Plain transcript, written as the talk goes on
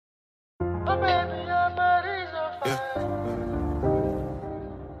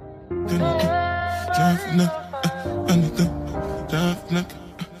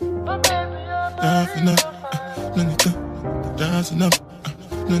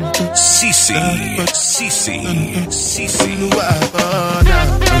Sisse.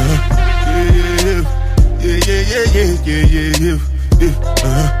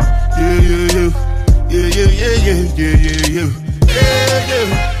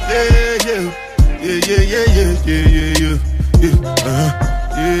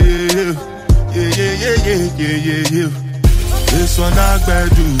 This one I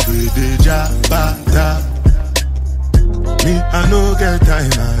bedu with the jabata. Me I no get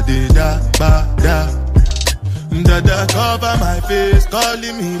time I did da. Dada cover my face,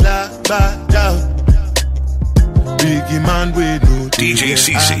 calling me la ba. Biggie man with no DJ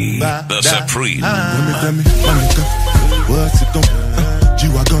Sisse, the Supreme. Tell me, Monica, what's it gon'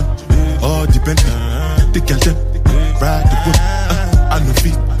 G-Wagon, all depend. The girl them, ride the whip. I no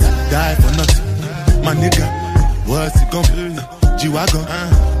feet, die for nothing. My nigga, what's it gon' G-Wagon,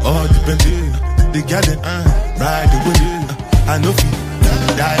 all depend. The girl them, ride the whip. I no feet,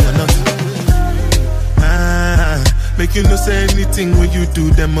 die for nothing. Make you no say anything when you do,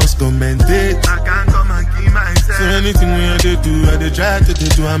 they must commend it. I can't come and keep myself. So anything when I do, I try to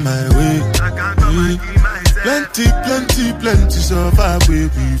do on my way. I can't come and keep myself. Plenty so far we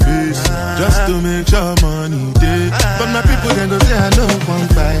face. Just to make sure money day. But my people then go say I know one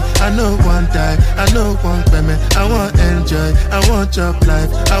buy, I know one die, I know one payment. I want enjoy, I want job life,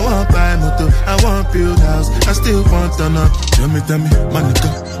 I want buy motor, I want build house, I still want to know. Tell me, my nigga,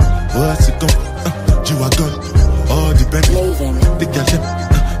 what's it gon' G-Wagon, all the Bentley, the girl them,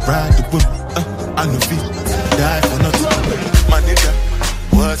 ride the whip, I no feet, die for nothing. My nigga,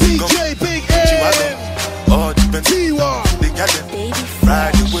 what's it gon' G-Wagon, all the Bentley, the girl them,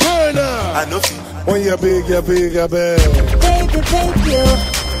 ride the whip, I no feet. When you're big, I bet. Baby,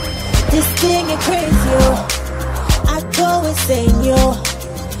 this thing is crazy, yo. I go insane, yo.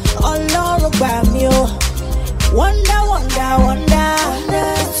 All around you. Wonder.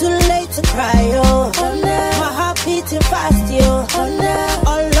 It's too late to cry, yo. My heart beating fast, yo.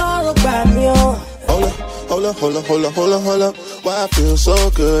 All around you. Hold up. Why I feel so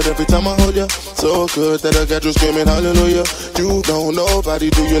good every time I hold you. So good that I got you screaming hallelujah. You don't nobody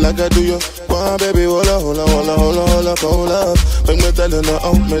do you like I do you. Why baby, hold up. When me telling her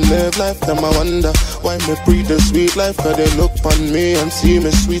how me live life, then I wonder why me breathe the sweet life. Cause they look on me and see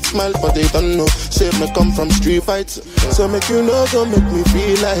me sweet smile, but they don't know. Say me come from street fights. So make you know, don't make me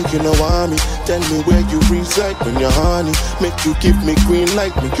feel like you know want me. Tell me where you reside when you're honey. Make you give me green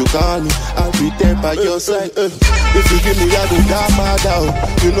light, make you call me. I'll be there by your side. If you give me, I go down.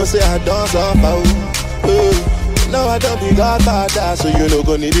 You know say I dance up out. Now I don't be godfather, so you know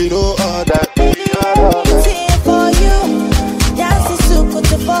gonna need no other. It's here for you. Dance is so good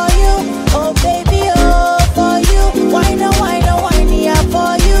for you. Oh baby, oh for you. Why no, yeah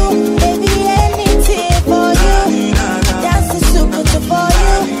for you. Baby, anything for you. Dance is so good for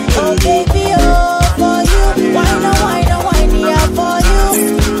you. Oh baby, oh for you. Why no, yeah for you.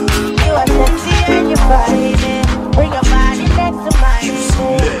 You are sexy and you're fine. Bring your body next to mine.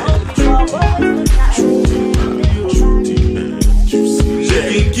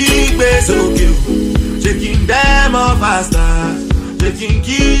 Shaking them all faster.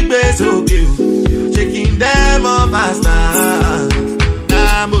 Shaking them all faster.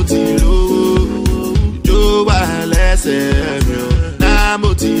 Namotilo, Jo Walese,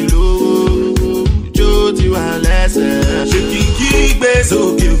 Namotilo, Jo Walese.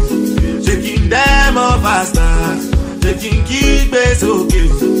 Shaking them all faster.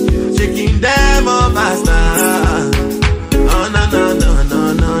 Shaking them all faster. Oh no.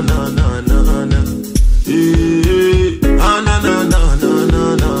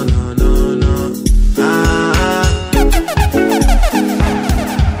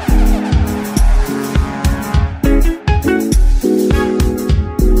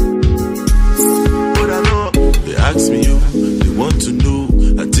 They ask me you, they want to know.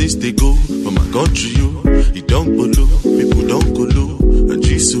 At least they go from my country you. It don't go low, people don't go low. And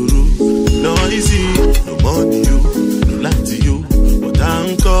Jisuru, no easy, no money you, no light to you. But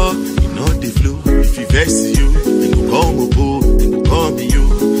anchor, you know the flow. If you vex you, then go call me boo, then go call me you.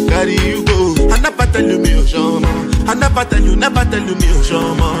 Carry you go. I never tell you me, oh shama. I never tell you me, oh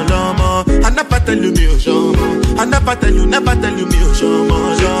shama, lama. I never tell you me, oh shama. I never tell you me, oh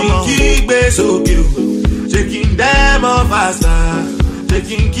shama, lama. Shaking them all faster.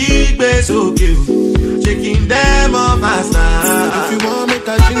 Shaking them all faster. If you want me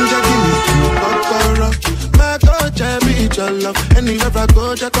to ginger, give me 2 kokoro. My coach and beach, your love. Anywhere I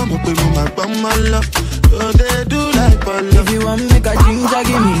go, just come up with my bum, my love. Oh, they do like Polo. If you want make a ginger,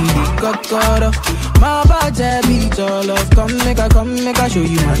 give me the cocoa. My body beat your love. Come make a show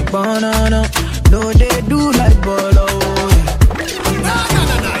you my banana. No, they do like Polo. No,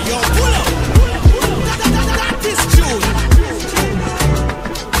 yo, pull up. That is true.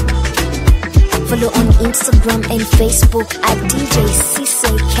 Follow on Instagram and Facebook at DJ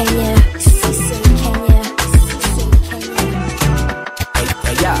Sisse Kenya. Sisse Kenya. Sisse Kenya.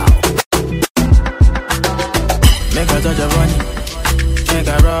 Hey, yo. Make a touch upon it. Make a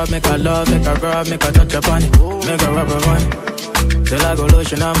rub, make a love, make a rub, make a touch upon it. Make a rub upon it. Till I go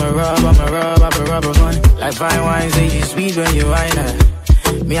lotion, I'ma rub upon it. Like fine wine, say you sweet when you wine her.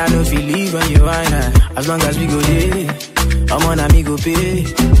 Me, I know feel leave when you wine her. As long as we go there, I'm on amigo pay.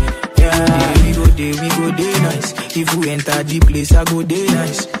 Yeah, we go day nice. If we enter the place, I go day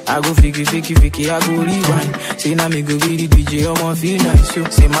nice. I go fiki, I go rewind. Say now me go be the DJ, I'ma feel nice. So,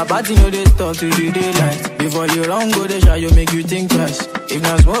 say my party know they start to the daylight. Before you run, go the shot, you make you think twice. If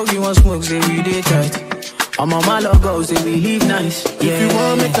not smoke, you want smoke, say we day tight. I'm on my logo, say we live nice. Yeah. If you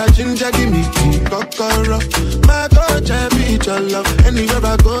want make a ginger, give me the cocoa. My coach, I beat your love. Anywhere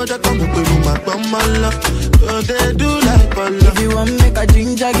I go, just come up with my bum, my love. Oh, they do like Polo. If you want make a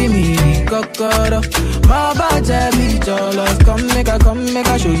ginger, give me the cocoa. My body beat your love. Come make a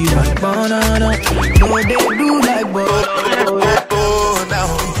show you my banana. No, they do like Polo. Oh, now,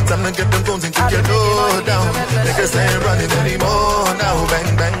 time to get them phones and kick your door down. Niggas ain't running anymore now.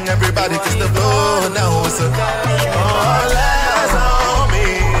 Bang, bang, everybody kiss the floor now. It's all eyes on me.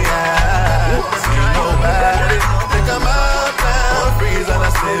 I see nobody. Think I'm up now, freeze and I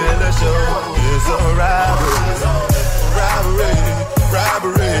steal the show. It's a robbery, robbery,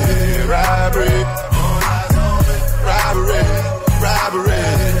 robbery, robbery, robbery, robbery,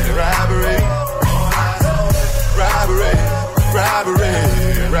 robbery, robbery,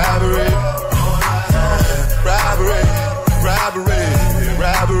 robbery, robbery, robbery, robbery,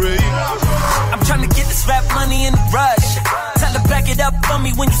 robbery. I'm trying to get this rap money in the rush. Tell her back it up for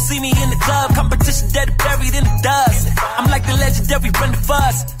me when you see me in the club. Competition dead buried in the dust. I'm like the legendary Brenda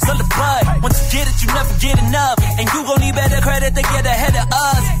Fuss. So the bud, once you get it, you never get enough. And you gon' need better credit to get ahead of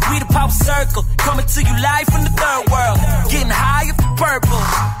us. We the power circle, coming to you live from the third world. Getting high off the purple.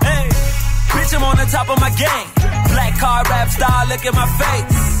 Hey, bitch, I'm on the top of my game. Black car rap star, look at my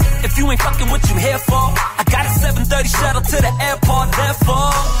face. If you ain't fucking what you here for, I got a 7:30 shuttle to the airport,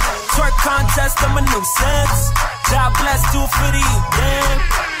 therefore. Twerk contest, I'm a nuisance. God bless, do it for the you, damn.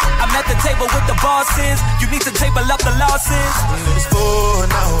 I'm at the table with the bosses. You need to table up the losses. It's 4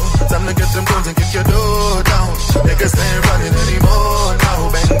 now. Time to get them guns and kick your door down. Niggas ain't running anymore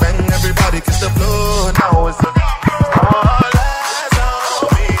now. Bang, bang, everybody kiss the floor now. It's all eyes on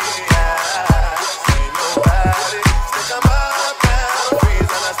me.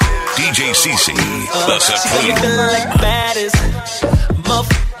 DJ Sisse, the Supreme. Feeling like the baddest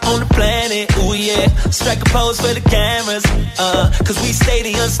on the planet, ooh yeah. Strike a pose for the cameras, cause we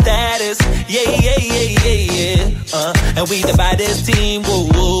stadium status. Yeah. And we the baddest team,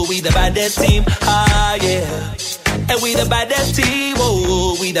 woo, we the baddest team, ah yeah. And we the baddest team,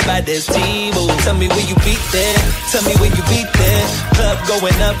 woo, we the baddest team, woo. Tell me where you beat there, tell me where you beat there. Club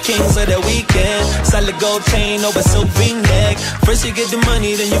going up, kings of the weekend. Solid gold chain over silk V-neck. First you get the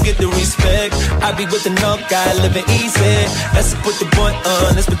money, then you get the respect. I be with the knock guy, living easy. That's to put the boy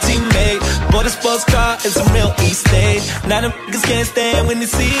on, that's my teammate. Bought a sports car, it's a real East State. Now them niggas can't stand when they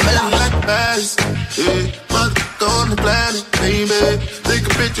see me. I'm like Paris, yeah. Mother on the planet, baby. Take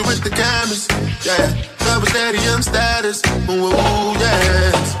a picture with the cameras, yeah. Cover stadium status, ooh,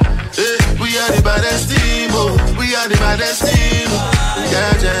 yes. Yeah. We are the baddest team, oh. We are the baddest team,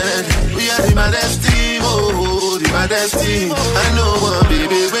 yeah. We are the baddest team, oh. The baddest team. I know one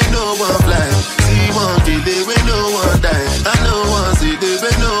baby, we no one fly. See one baby, we no one die. I know one city,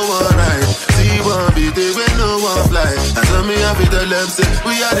 we no one ride. See one baby, we no one fly. I tell me I be the left say,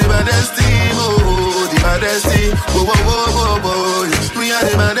 we are the baddest team, oh. The baddest team, whoa. We are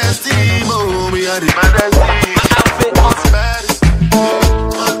the baddest team, oh. We are the baddest team. What's the baddest?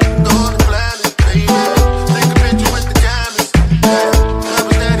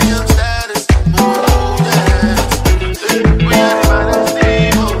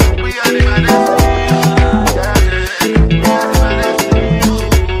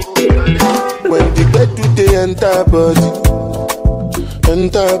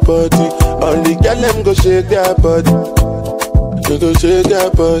 Enter body, all the girl them go shake their body. They go shake their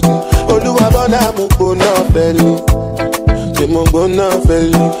body. Oluwa bona mo bona belly, they mo bona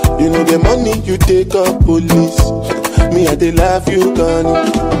belly. You know the money you take up police. Me I dey laugh you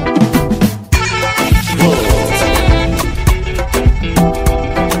gone.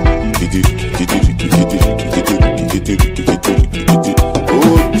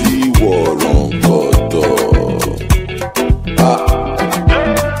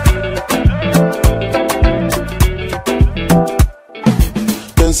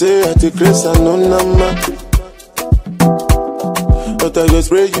 Then say I take grace and no number. But I just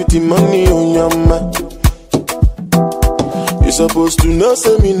spray you the money on your man. You supposed to know,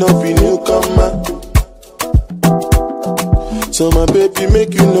 say me not be newcomer. So my baby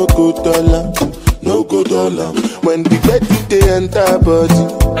make you no go dollar, no go dollar. When the bed they enter body,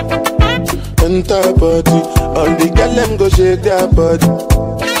 all the girl them go shake their body,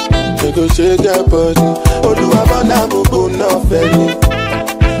 they go shake their body. Oluwabana mo go na felly,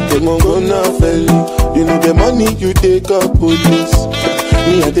 they mo go na felly. You know the money you take up police,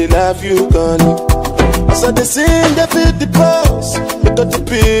 me and they love you gone. As I they sing, they feel the pulse, because the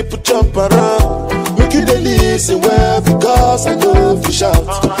people jump around. Make you they listen well, because I know if you shout.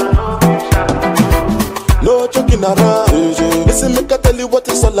 No joking around. Listen, make I tell you what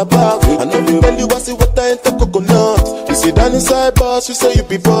it's all about. I know you tell you I see what I ain't the coconut. You sit down inside boss, you say you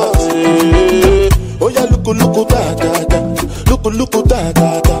be boss. Oh yeah, look da da da, look da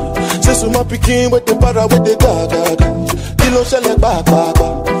da da. Say so my picking with the para with the da da da. Kilo shell like ba ba ba.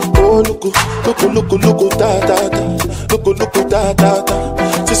 Oh look da da da, look da da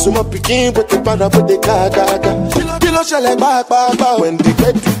da. Say so my picking with the para with the da da da. Kilo shell like ba ba ba. When the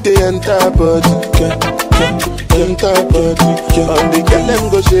get to the enter body, enter body, and the girl them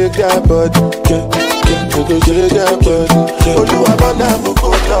go shake their body, go shake their body. Oh you have a now go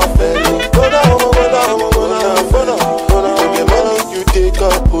down, fellow. Go down. The money you take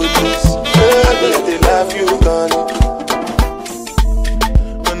up police, they love you gone.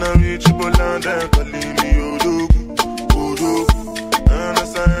 When I reach Poland, they're calling me Odo. And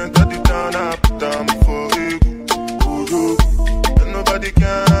as I enter the town, I put down for Odo. And nobody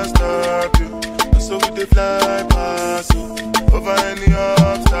can stop you. So we they fly past you, over any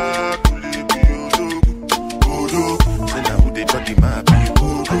obstacle, it be Odo. Say now who they got the map,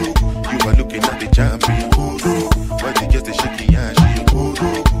 Odo. You are looking at the champion, Odo. Why they just a shaky ass, Odo.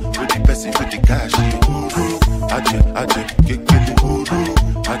 With the person with the cash, Odo. Aje, get Odo.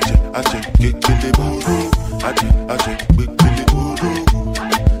 Aje, get Odo. Aje, get Odo.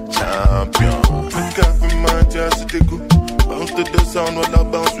 Champion. Look at me, man, just to go. Bounce to the sound while I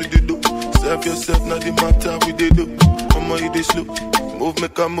bounce with the do. Serve yourself, not the matter we they do. Mama, you they slow. Move,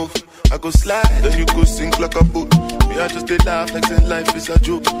 make a move. I go slide, then you go sink like a boat. Me, I just they laugh like say life is a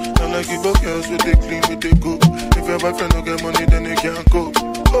joke. And I give up girls with they clean, with they go. If your boyfriend don't get money, then they can't go.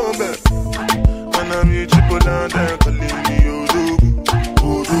 Come back. When I reach Poland, they're calling me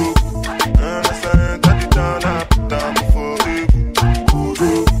Odo. And as I enter the town, I put down for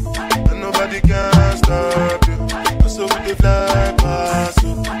Odo. And nobody can stop you. So we they fly past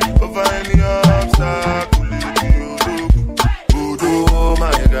you, over any obstacle, it be Odo.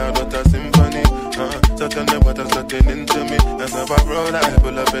 My God, what a symphony. Certain the water starting into me. As I roll, I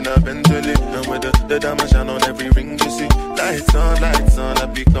pull up in a Bentley. And with the diamond shine on every ring you see. Lights on, I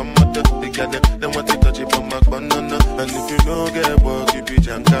become what they got them. Then want to touch it from my banana. And if you don't get work, you be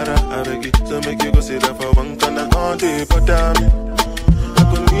Jankara. I beg you, so make you go sit down for one corner. All day, but damn it, I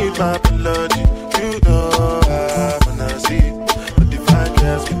could need my apology. You know I wanna see. But the fine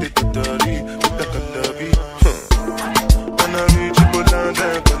girls with the totally, with the colory. When I reach Poland,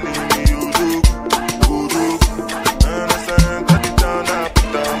 they're calling me Odo. And as I enter the town, I put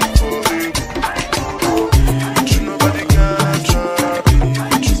down for you. Nobody can trap me.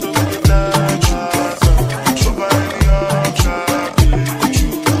 So we can fly past over any obstacle.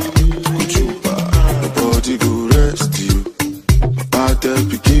 Your body go rest you. My body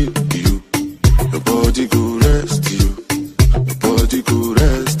begin you. Your body go rest you. Your body go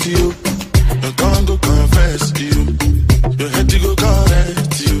rest you. Your tongue go confess you. Your head go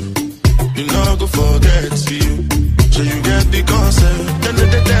correct you. You know go forget you. So you get the concept. Then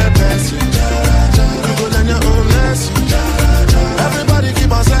they pass you. You go learn your own lesson. Everybody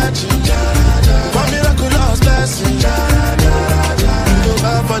keep on searching. For miraculous blessing. You go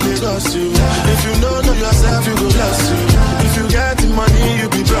back for the lost you. If you know yourself, you go lost you. If you get the money, you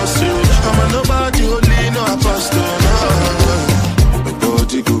be trust you. I'm a nobody, only no apostle. No. My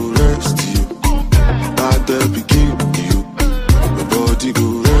body go rest you. Body begin you. My body go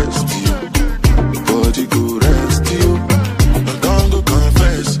rest you. My body go rest you. My tongue go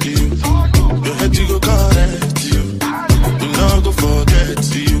confess you. Your head you go correct you. You know go forget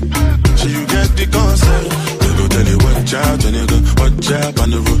you. So you get the concept. They go tell you watch out when you go. Watch out on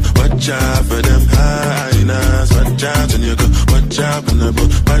the road. Watch out for them hyenas. Watch out when you go. Watch out on the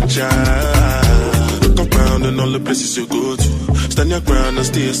road. Watch out. Look around and all the places you go to. Stand your ground and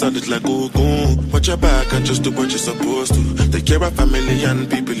stay solid like Ogun. Watch your back and just do what you're supposed to. Take care of family and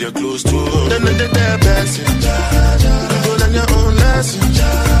people you're close to. Then they pass you. You go learn your own lesson.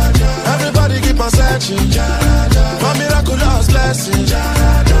 Everybody keep on searching for miraculous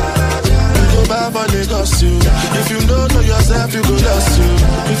blessing.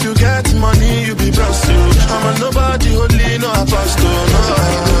 I'm a nobody, only no apostle, no.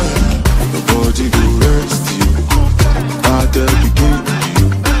 Nobody go rest you. I tell you,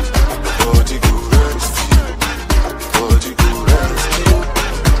 nobody go rest you. Nobody go rest you.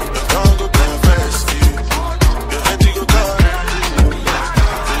 Don't go confess you. Your head go down.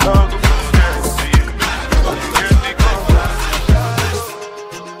 Don't go confess you. Your head go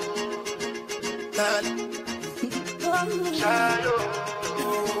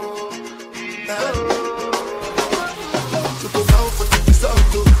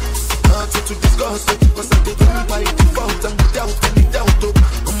to discuss it, cause I did it by default and without any doubt.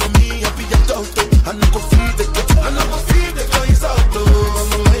 I'm a me, I be a doctor. I know go feed the girl, I know go feed the guys out.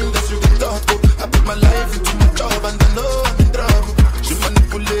 I'm a mind that's you get taught. I put my life into my job and I know I'm in trouble. She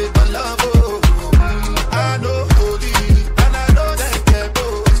manipulate my love. I know holy and I know that get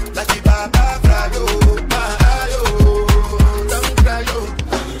both. Like the Baba Frayo, my ayo, don't cry yo.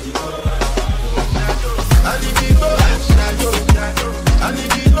 I need people and shadow. I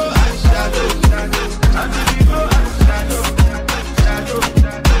need people and shadow. I need people and shadow. Shadow. I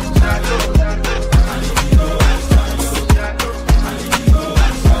need people and shadow. I need people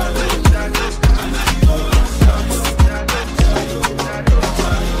and shadow.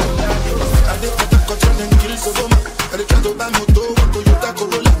 I did put a control and kill so I did try to buy moto, want Toyota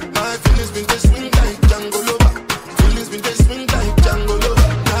Corolla. My feelings been they swing like Django Lover. Feelings been they swing like Django Lover.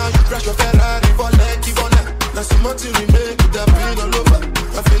 Now you crash your Ferrari for Lucky Burna. Now some more to remake with that pain all over.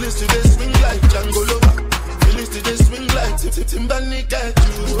 My feelings today swing like Django Lover. Feelings today swing like Timbani get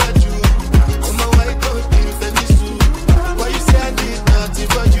you, at you. I'm a white dog in Fendi suit. Why you say I did nothing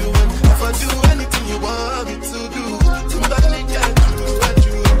for you? And if I do anything you want me to do, Timbani get you, at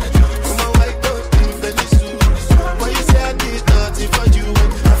you. I'm a white dog in Fendi suit. Why you say I did nothing for you?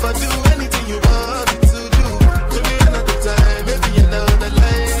 And if I do anything you want me to do, maybe another time, maybe another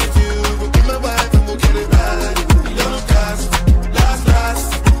life. You will be my wife and we'll get it right. Don't cast, last.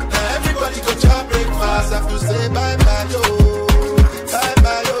 Now everybody go chop breakfast. I have to say bye bye yo,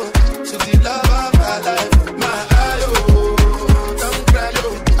 to the love of my life, my ayo. Don't cry yo,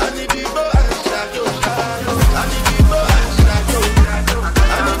 I need people and shadow. I need people and shadow.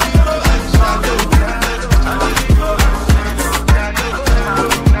 I need people and shadow. I need people and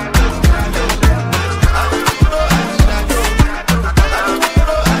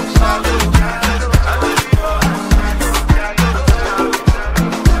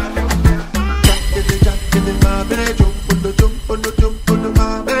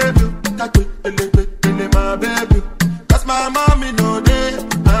that's my mommy no day.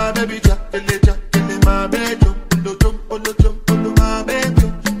 My baby Jack, my baby. My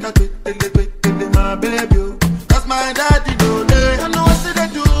baby, my baby. That's my daddy no day. I know what say they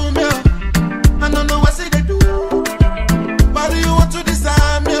do me. I don't know what say they do. Why do you want to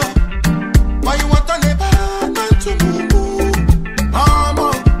disarm me? Why you want to live bad man to move?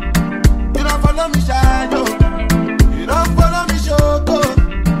 Mama, you don't follow me shadow. You don't follow me shoko.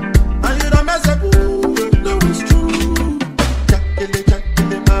 And you don't mess up. No, it's true. Jack,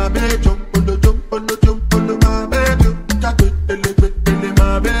 my baby. Jump on my baby. Jack,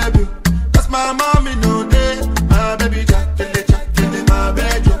 my baby. That's my mommy no day. My baby Jack, my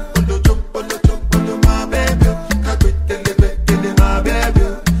baby. Jump on my baby. Jack, my baby.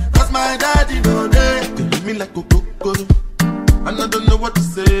 That's my daddy no day. They leave me like a coco. And I don't know what to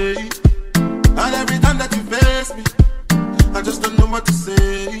say. And every time that you face me, I just don't know what to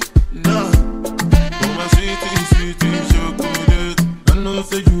say. No. Oh my sweetie, chocolate. I know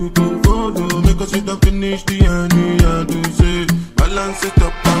say you go follow me cause you don't finish the honey. I do say balance it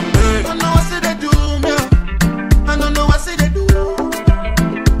up and make. I know what say they do me. I don't know what say they do.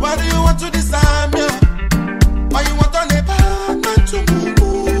 Why do you want to disarm me? Why you want to live bad man to move?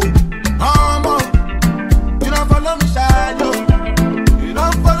 Mama, you don't follow me shadow. You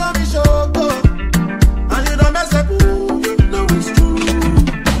don't follow me shoko. And you don't mess up. You know it's true.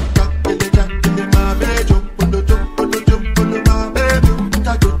 Jack, my baby. Jump on my baby.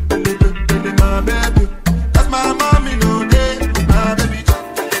 Jack, my baby. That's my mommy no day. My baby Jack,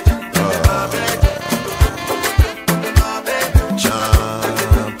 my baby. My baby.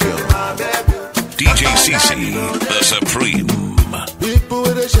 Champion. My baby. DJ Sisse, the Supreme. People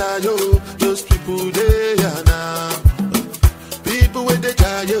with a shadow, those people they are now. People with the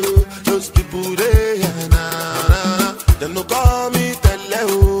shadow, those people they are now. Them no call me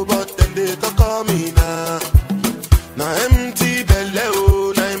Teleo, but then they don't call me now. Now empty belly,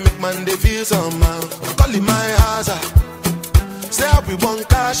 oh, now make man they feel somehow. Calling my house, say I be one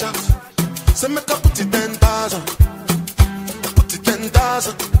cash out. Say make I put it 10,000, put it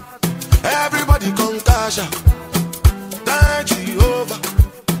 10,000. Everybody come cash out. Thank Jehovah,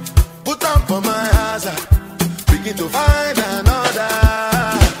 put on for my house. begging to find another.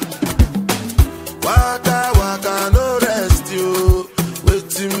 Waka waka no rest you.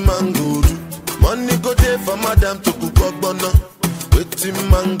 Waiting man go do. Money go there for madam to cook up bono. Waiting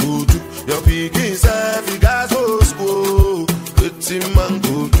man go do. Your pikin self you gas go school. Waiting man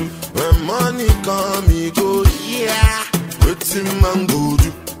go do. When money come he go yeah. Waiting man go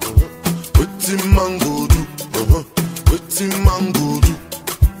do. Waiting man go do. Waiting man go do.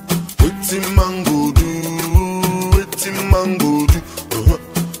 Waiting man go do. Waiting man go do.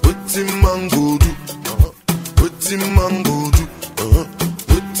 Waiting man go do. Waiting man go do.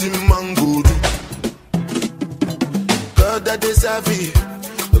 Waiting man go do. God that is happy.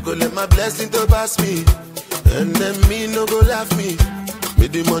 No go let my blessing to pass me. And then me no go laugh me.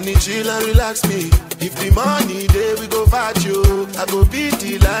 Make the money chill and relax me. If the money there we go fight you. I go beat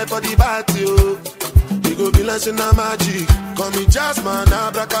the life for the battle. We go be like a magic. Call me Jasmine,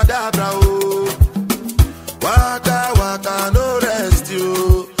 abracadabra, oh. Waka, waka, no rest,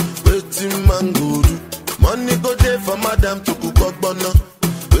 you. Waiting man go do. Money go there for madam to cook up bono.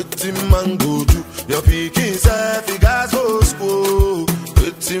 Waiting man go do. Your pikin self, you guys go school.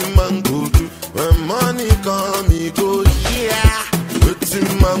 Waiting man go do. When money come, he go, yeah.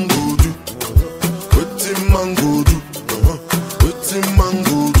 Waiting man go do. Waiting man go do. Waiting man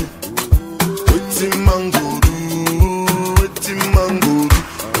go do. Waiting man go do. Waiting man go do.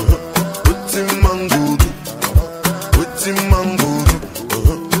 Waiting man go do. Waiting man go do.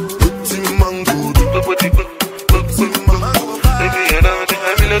 Waiting man go do. Waiting man go do. Baby, you know that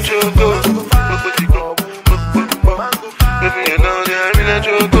I'm in a choco. Baby, you know that I'm in a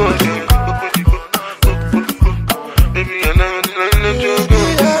choco. Baby, you know that I'm in a choco.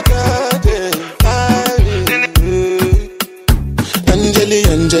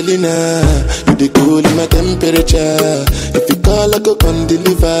 Angelina, you the cool in my temperature. If you call, I go come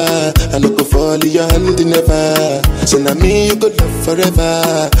deliver. I no go fall in your hand never. So now me you go love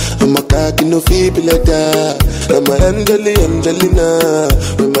forever. I'm a cocky no feeble like that. I'm a Angelina,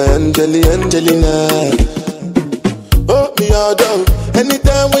 with my Angelina. Oh me all down.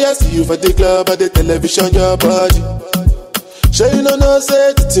 Anytime when I see you for the club or the television, your body. Sure you know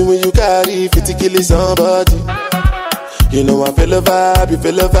say the thing when you carry 50 kill somebody. You know I feel a vibe, you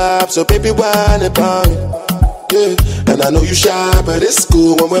feel a vibe, so baby whine about me. Yeah, and I know you shy, but it's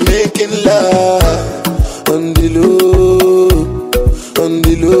cool when we're making love. On the low, on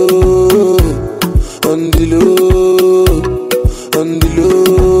the low, on the low, on the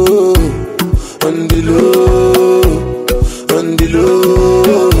low, on the low, on the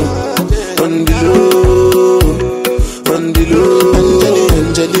low, on the low, on the low.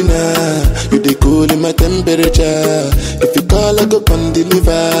 Angelina, you the cool in my temperature. If you call, I go come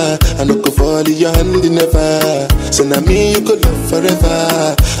deliver. I no go fall in your hand never. So now me you go love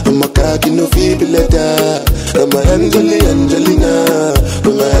forever. I'm a cocky no feeble letter. I'm a Angelina,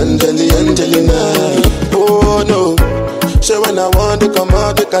 I'm a Angelina. Oh no, so when I want to come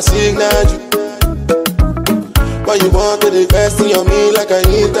out, I can signal you. Why you want to invest in your me like I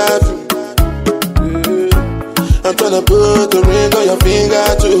interview? I'm tryna put a ring on your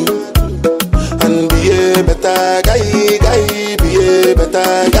finger too. And be a better guy, be a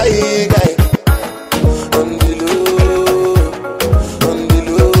better guy. On the low, on the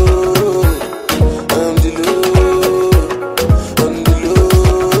low, on the low, on the low,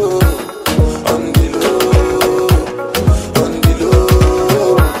 on the low, on the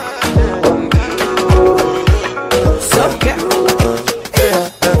low, on the low. So yeah,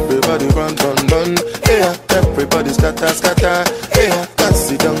 everybody run. Yeah, everybody scatter. Yeah, can't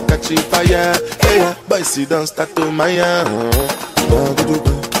see down catch fire. Yeah, boys see down start to Maya.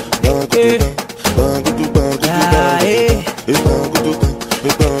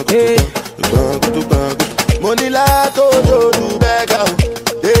 Money la to do beg out.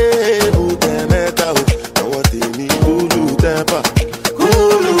 Hey, who can make out? I want to meet Kulu temper.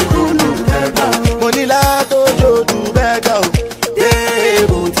 Money la to do beg out. Hey,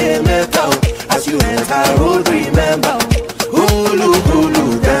 who can make out? As you enter road, remember. Kulu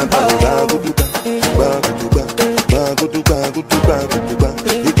temper.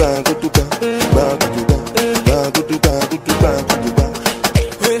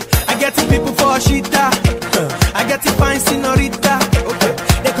 I get the people for shita. I get the fine senorita.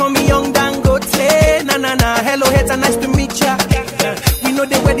 They call me Young Dangote. Na. Hello, hater, nice to meet ya. We know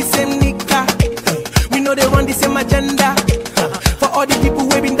they wear the same nika. We know they run the same agenda. For all the people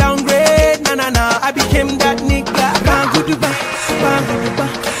who been downgrade. Na. I became that nigga. Bangudu bang, bangudu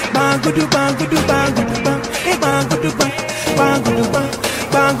bang, bangudu bangudu bangudu bang, bangudu bang, bangudu bang,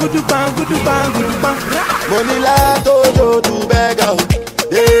 bangudu bangudu bangudu bang. Money la to beg out.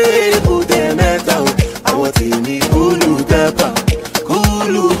 Hey, put them out. I want any kulu temper.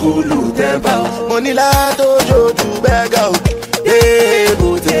 Kulu temper. Money la dojo to beg out. Hey,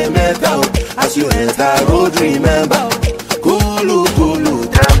 put a metal. As you enter road, remember. Kulu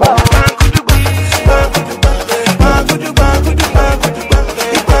temper.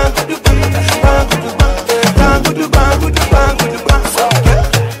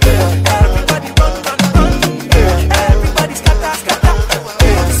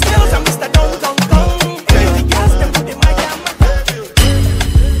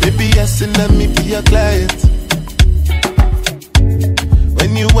 Let me be your client.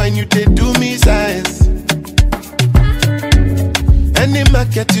 When you whine, you they do me science. Any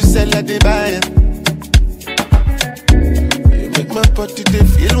market you sell, I they buy it. You make my body they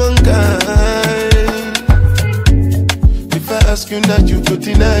feel one kind. If I ask you now, you go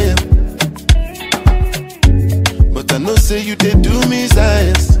deny it. But I know say you they do me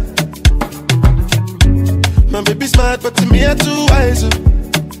science. My baby smart, but to me I too wise.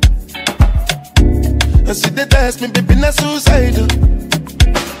 I see they test me, baby, not suicidal.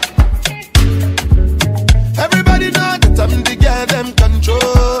 Everybody know that I'm the girl, them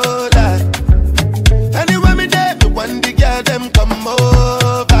controller. Anywhere me there, me want the girl, them come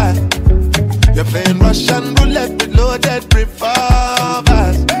over. You're playing Russian roulette with loaded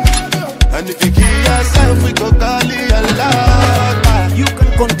revolvers. And if you kill yourself, we go call it a lot. You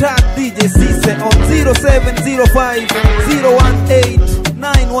can contact DJ Sisse on 0705 018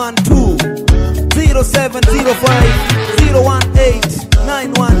 912. 0705 018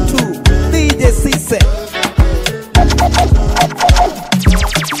 912. DJ Sisse.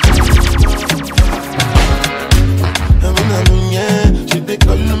 She be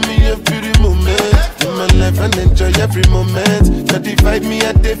calling me every moment. In my life and enjoy every moment. 35 me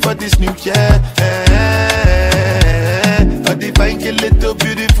a day for this new year. I define a little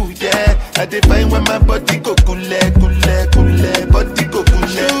beautiful, yeah. I define when my body go cool, body go cool.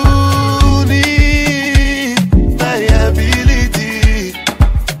 You need my ability.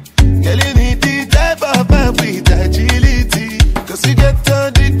 Girl, you need the type of man with agility. Cause you get all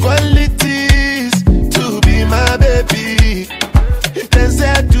the qualities to be my baby. If they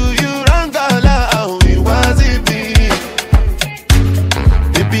say do you wrong, girl, how it was it be?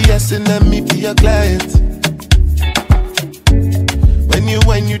 Baby, yes, and let me be your client.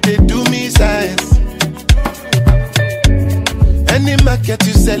 When you they do me science. Any market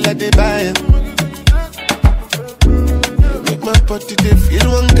you sell, I they buy it. You make my body they feel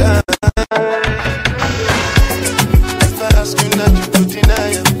one kind. If I ask you now, you go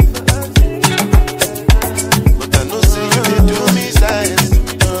deny it. But I know say you they do me science.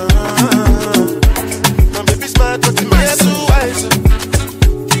 My baby smart, but to me I too wise.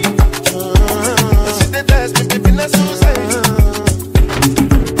 I see they test me, baby, not suicide.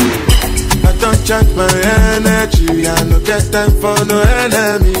 Don't charge my energy. I no get time for no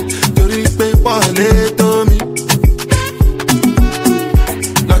enemy. To repay for to me.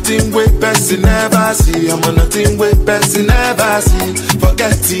 Nothing with person never see. I'm on nothing with person never see.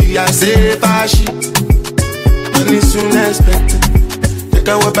 Forget it, I say bashi. Money soon expected. Take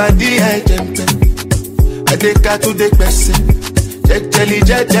our body agent. I take her to the person.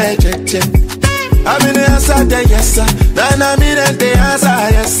 Check. I'm in the answer, then yes sir. Then I'm in the answer,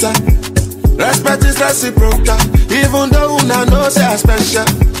 yes sir. Respect is reciprocal, even though I know say I'm special.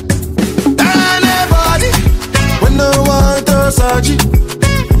 Anybody, when no one to search it.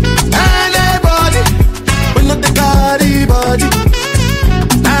 Anybody, when not the body body.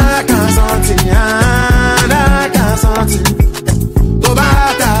 I can't something. Go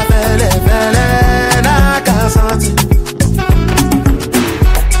back to fele, I can't something.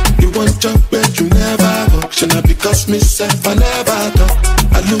 You want job but you never function. Because myself I never talk.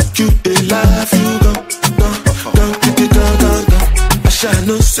 I look you, they laugh, you go. I shall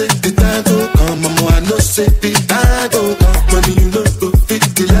no say the time go come. Mama, I no say the time go come. Money you know go fit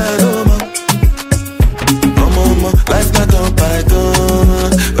the line, Mama, life not done by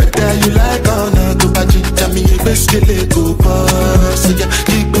done. Whether you like or not, go back to me, you best get it go pass. So yeah,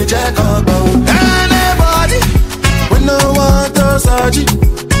 keep me jack on board. Anybody, when no one does surgery.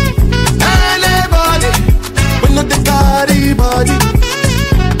 Anybody, when not the body.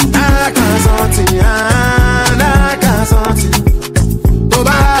 I can't something. Go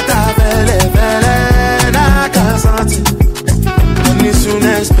back to fele, I can't something. Money soon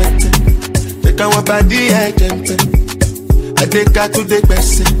expected. Take our body agent. I take her to the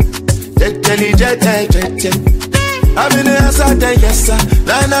person. Check. I'm in the answer, then yes sir.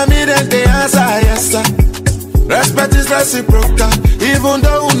 Then I'm in the answer, yes sir. Respect is reciprocal, even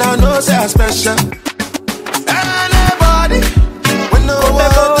though I know say I'm special. Anybody, when no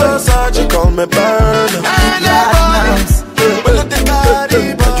one does They call me Burna.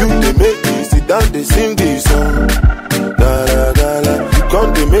 You they make me sit down, they sing this song. Gala gala, you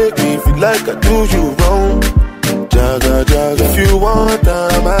come to make me feel like I do you wrong. Jaga jaga, if you want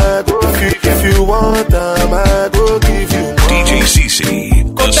time, I go. If you want time, I go give you more. DJ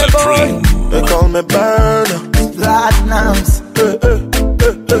Sisse, the Supreme. They call me Burna. Platinums.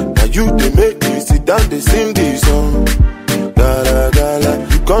 Now you they make me sit down, they sing this song. Gala gala,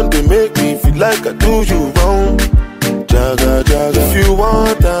 you come to make me feel like I do you wrong. Jaga jaga, if you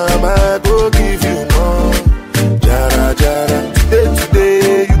want time, I go give you more. Jara jara,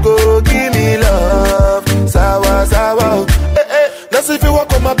 today you go give me love. Sawa sawa, That's if you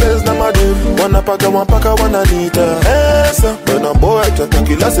walk on my best, na my day. Wanna paka, wanna nita. Esa, when a boy chata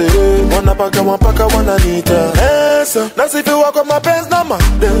kila se. Wanna paka, wanna nita. Esa, that's if you walk on my best, na my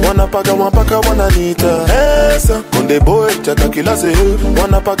day. Wanna paka, wanna nita. Esa, konde boy chata kila se.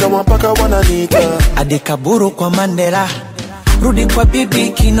 Wanna paka, wanna nita. Adekaburu kwa Mandela, rudi kwa bibi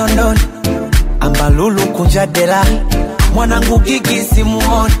Kinondoni, ambalulu kunjadela, mwanangu Gigi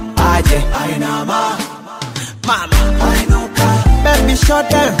simuoni, aje ainama, mama ainuka, baby shut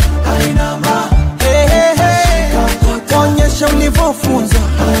down, ainama, hey hey hey, onyesha ulivyofunza,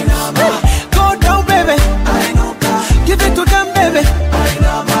 ainama, go down baby, ainuka, give it to them baby,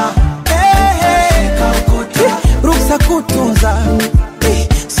 ainama, hey hey, ruksa kutunza.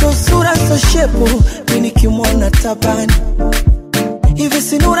 So sura so shepu, mini kimona tabani. Hivi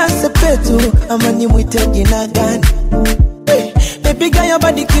sinura sepetu, ama ni mwite jina gani? Baby girl your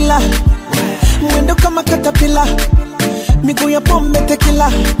body killer, mwendo kama katapila, miguu ya pombe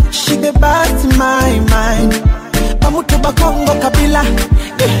tequila. She the best in my mind, pamutu bakongo kabila,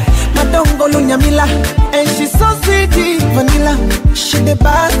 madongo lunyamila. And she so sweet, vanilla. She the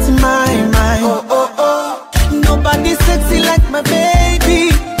best in my mind. Oh oh oh, nobody sexy like my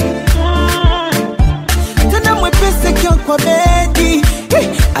baby. Tena mwepese kio kwa bedi.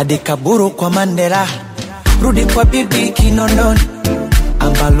 Adekaburu kwa Mandela, rudi kwa bibi Kinondoni,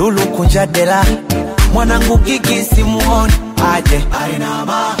 ambalulu kunjadela, mwanangu Gigi simuoni, aje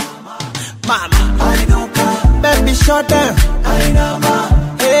ainama, mama ainuka, baby shut down, ainama,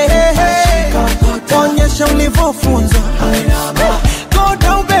 hey hey hey, onyesha ulivyofunza, ainama, go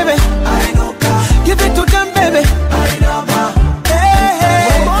down baby, ainuka, give it to them baby, ainama, hey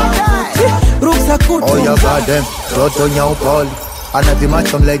hey, ruksa kutunza. Oh ya badem, toto nyaupoli,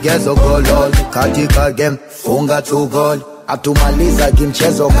 anavimacho mlegezo gololi, katika game, funga tu goli, atumaliza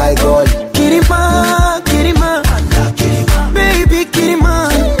kimchezo kai goli. Kirima, kirima, baby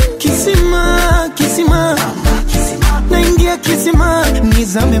kirima, kisima, kisima, naingia kisima,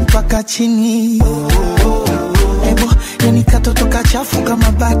 nizame mpaka chini. Ebo, yani katoto kachafu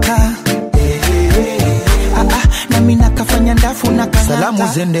kama baka. Nami nakafanya ndafu na kanata. Salamu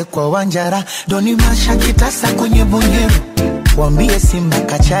zende kwa Wanjara, doni masha kitasa kwenye bonyeru. Wambie Simba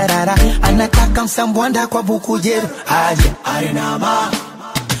kacharara, anataka msambwanda kwa Bukujeru. Aje ainama,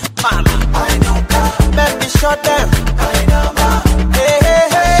 mama ainuka, baby shut down, ainama, hey hey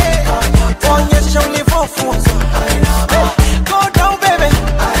hey, onyesha ulivyofunza, ainama, go down baby,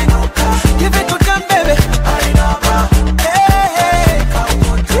 ainuka, give it to them baby, ainama, hey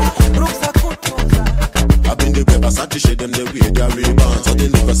hey, ruksa kutunza. I've been the paper satisfied them the way they rebound, so they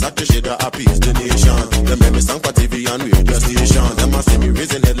never satisfied the appease the nation. Them make me sing for TV and radio station. Them a see me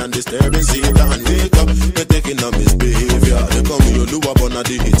raising hell and disturbing Satan and wake up. They taking up misbehavior. They call me Oluwa Burna,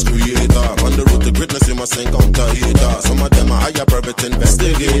 the hits creator. On the road to greatness, you must encounter hater. Some of them are higher private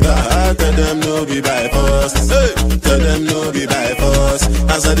investigator. I tell them no be by force. Hey, tell them no be by force.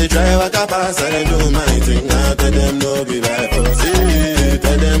 As I they try walk up, I do my thing. I tell them no be by force. Hey,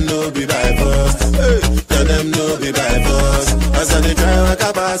 tell them no be by force. Hey, tell them no be by force. As I they try walk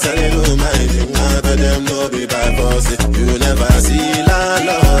up, I do my thing. I tell them no be by force. You never see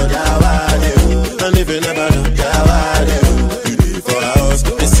landlord, and if you never know, you do it for a house.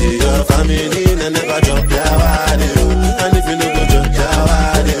 You see your family, and never drop your body. And if you know go drop your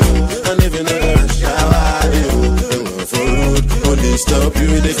body, and if you know go rush your body, and go for road, only stop you,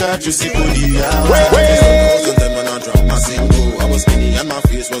 they catch you, see police. And then when I drop my single, I was skinny and my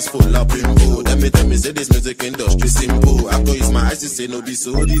face was full of pimple. Let me say this music industry simple. I go use my eyes to say no be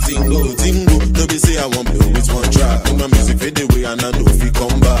so the tingle. No be say I won't blow with one track. Do my music fade away and I know if you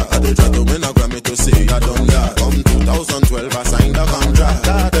come back. I don't try to win a Grammy to say I done that. Come 2012 I signed a contract.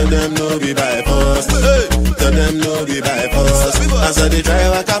 Tell them no be by force. Hey, tell them no be by force. As I they try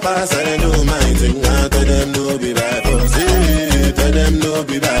walk up, I say no my thing. Tell them no be by force. Hey, tell them no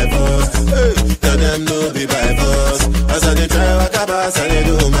be by force. Hey, tell them no be by force. As I they try walk up, I say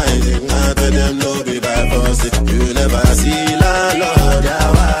no my thing. Tell them no be by force. You never see landlord,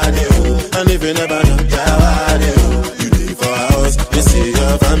 you never know, you live for house, you see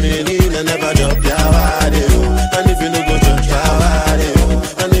your family, they never drop and if you no go drop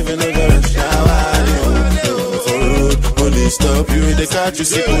and if you no go rush for road, police stop you, they catch you,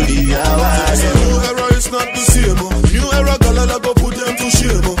 see police. New era is not the same. New era, girl, go put them to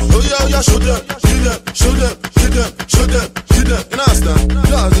shame. Oh yeah, show them. You understand?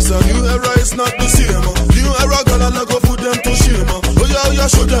 Cause it's a new era, it's not the same. New era, girl, go put them to shame. Oh yeah,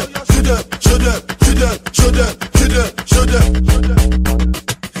 show them.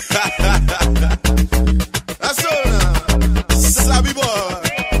 That's all now. Sabi boy,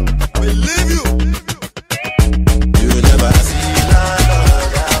 believe you. You never see none.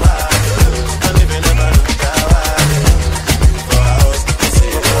 And if you never look for house, you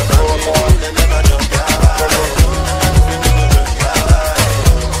see your family, they never jump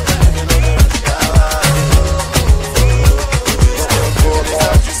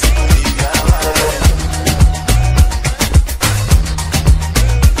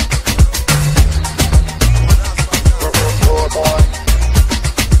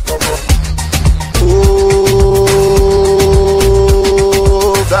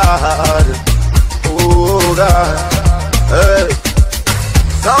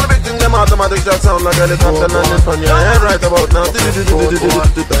automatic shot sound like helicopter landing on your head right about now.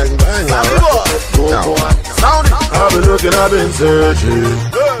 Bang, bang, sound it. I've been looking, I've been searching.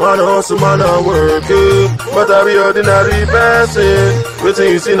 Wanna hustle, man, I'm working. But I be ordinary person.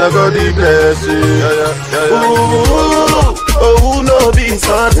 Waiting you see, I got the blessing. Ooh, no be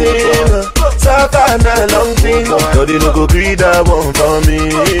starting. Savannah long thing. No, they no go greed that one for me.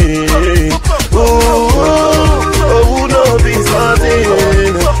 Ooh, no be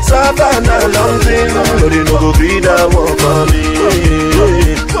starting. Savannah long thing. No, they no go greed that one for me.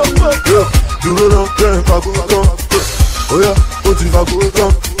 You don't know, oh yeah, what if I go down?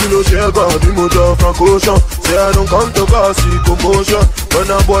 You know, share God, the motor from caution. Say I don't come to cause commotion. When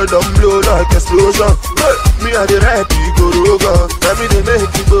a boy don't blow like explosion. Hey, me a the rap, go roga. Let me they make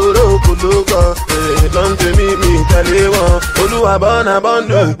you go roga. Hey, don't tell me, tell you one. Oluwa Burna,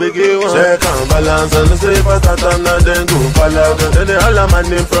 big one. Check and balance and stay fast and then go palaga. Then they all my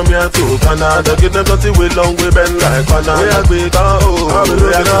name from here to Canada. Give them something with long way bend like banana. We are big I've been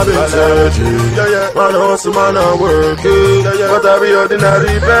looking, I've been searching. Man, hustle, man, I'm working. But I be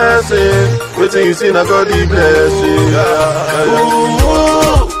ordinary person. Waiting you see, I got the blessing.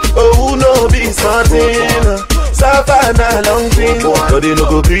 Ooh, no be smarting. Savannah long thing. No, they no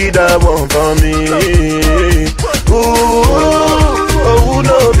go greed that one for me. Ooh,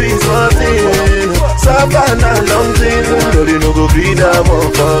 no be smarting. Savannah long thing. No, they no go greed that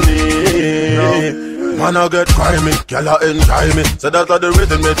one for me. Man, I get crimey, girl, I enjoy me. So that's the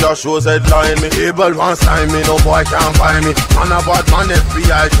rhythm me just shows headline me. Able one sign me, no boy can't find me. Man, a bad man,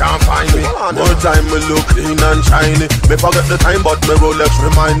 FBI can't find me. More time me look clean and shiny. Me forget the time, but me Rolex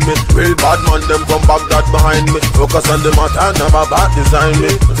remind me. Real bad man, them come back that behind me. Focus on the matter, never bad design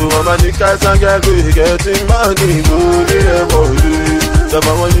me. So I'm a niggas and girl, we getting money, good, yeah, boy. So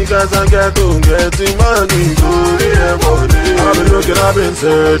when you guys and getting money, good, yeah, boy. I've been looking, I've been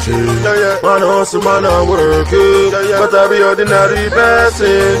searching. Man, hustle, man, I'm working. But I be ordinary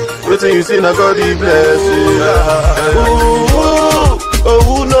person. Waiting you see, I got the blessing.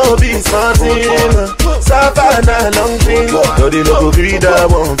 Ooh, no be smarting. Savannah long thing. No, they no go greed that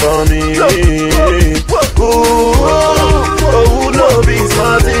one for me. Ooh, no be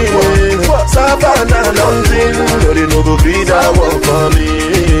smarting. Savannah long thing. No, they no go greed that one for me.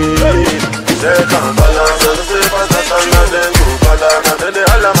 Check and balance and say fast and then go balance. And then they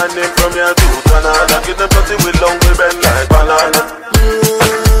all my name from here to Canada. Get them party with long way bend like banana.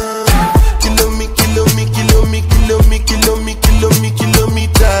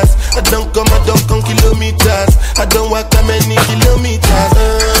 Kilometers. I don't come kilometers. I don't walk that many kilometers.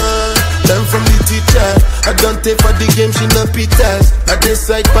 Learn from the teacher. I don't take for the game, she no pitas. I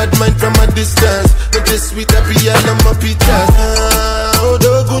decide bad mind from a distance. Not this sweet, happy, and I'm a pitas. Oh,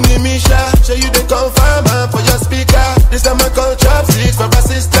 Doguni Misha, show you the confirm for your speaker. This time I call chopsticks for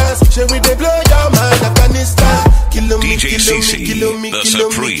assistance. Show we they blow your mind, Afghanistan. DJ Sisse, the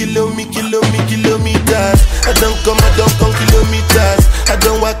Supreme. Kilometers. I don't come kilometers. I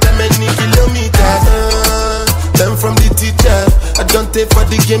don't walk that many kilometers. Learn from the teacher. I don't take for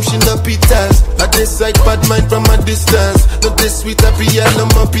the game, she no pitas. I decide bad mind from a distance. Not this sweet, happy, and no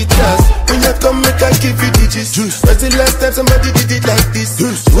more pitas. When you come, make I give you digits. That's the last time somebody did it like this.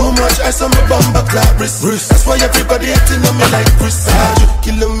 Too much ice on my bumper clap wrist. That's why everybody hating on me like Chris.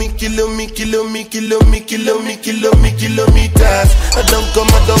 Kilometers. I don't come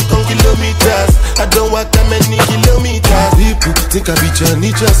kilometers. I don't walk that many kilometers. People think I be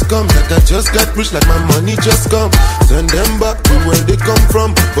journey just come, like I just got rich, like my money just come. Send them back to where they come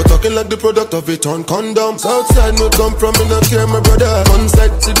from. But talking like the product of a torn condom. Southside no come from, me no care, my brother. One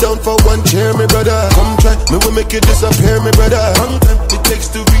side, sit down for one chair, my brother. Come try, me will make you disappear, my brother. Long time it takes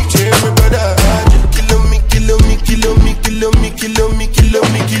to reach here, my brother. Kilo me, kilo me, kilo me, kilo me, kilo me, kilo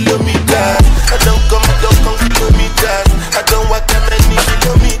me, kilometers. I don't come kilometers. I don't walk that many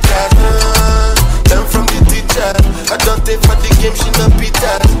kilometers. Learn from the teacher. I don't take for the game, she no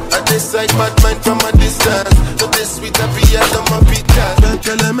pitas. I decide bad mind from a distance. So this sweet happy, I know my pitas. Don't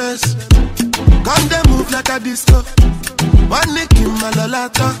tell a mess. Come they move like a disco. One nick in my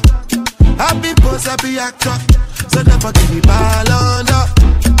lolata. Happy pose, happy actor. So never give me ball under.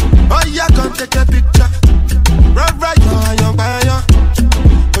 Oh yeah, come take a picture. Right, young buyer.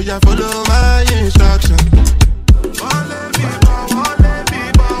 Oh yeah, follow my instruction.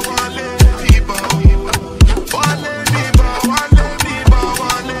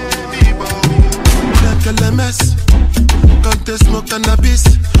 LMS, contest smoke cannabis.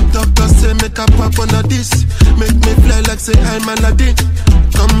 Doctor say make a pop on a this. Make me fly like say I'm Aladdin.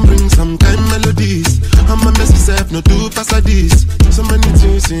 Come bring some kind melodies. I'm a mess myself, no do pass a this. So many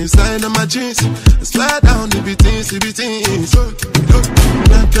things inside of my jeans. Slide down the beatings.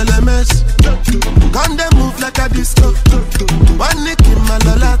 Like LMS, come they move like a disco. One nick in my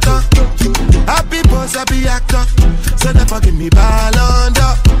lolata. Happy boss, happy actor. So never give me ball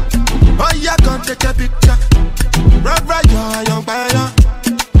under. Oh yeah, come take a picture. Right, young buyer.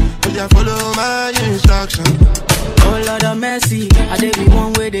 Oh yeah, follow my instruction. Oh Lord of mercy, I dey be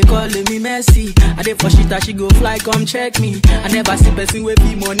one way they calling me messy. I dey for shit that she go fly, come check me. I never see person with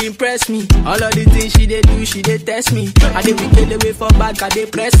be money impress me. All of the things she dey do, she dey test me. I dey be kill away for back, I dey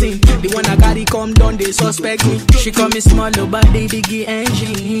pressing. The one I carry come down, they suspect me. She call me small, but they biggie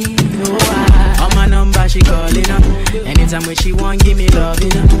engine. Oh, on my number she calling up. Anytime when she want, give me love, you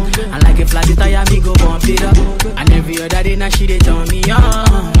know. And like a flat tire, me go bump it up. And every other day now she dey turn me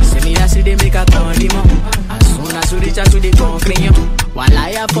on. Say me that she dey make her turn him up. As soon as we reach out to the concrete, while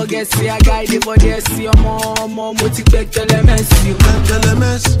I forget, see a guy, they for there, see your mom, motivate, LMS.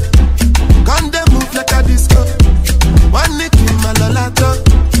 Come they move like a disco. One nick in my lolata.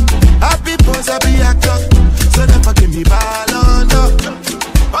 Happy pose, happy actor. So never give me ball under.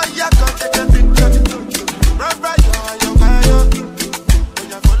 Oh yeah, come take a picture. Right, young buyer.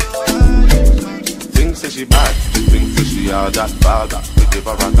 Think say she bad, think say she all that bad. We give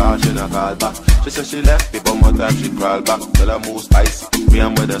her a call, she not call back. She said she left me, but more time she crawl back. Tell her move spicy, me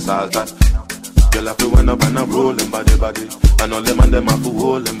and with the salt that. Girl have to wind up and I'm rolling body. And all them and them have to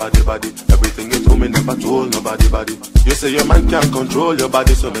hold them body. Everything you told me never told nobody body. You say your man can't control your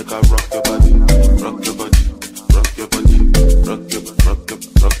body, so make her rock your body. Rock your body, rock your body, rock your body,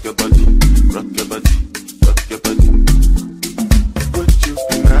 rock your body, rock your body, rock your body. Would you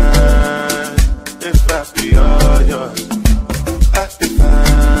be mine if I be all yours? I'd be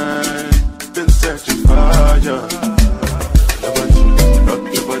fine, been searching for you. Your body, rock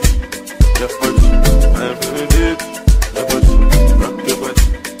your body, your body, I'm feeling it. Your body, rock your body,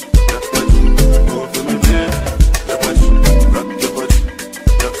 your body, move for me, dear. Your body, rock your body,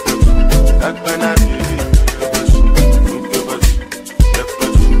 your body, like when I feel it. Your body, move your body, your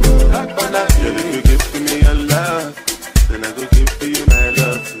body, like when I feel it. You give me your love, then I go give you my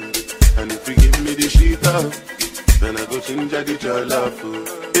love. And if you give me the sheet up, then I go change your love.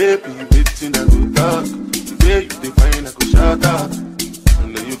 Baby, waiting I go talk. The way you define I go shut up. And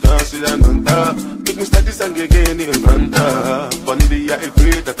then you can't see that on top. Make me start this and get in front of. Funny the I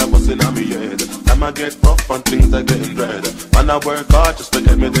agree that I'm busting on me head. Time I get rough and things are getting dread. Man I work hard just to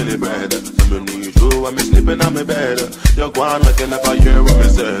get me daily bread. So me need you and me sleeping on me bed. You're gone like you never hear what me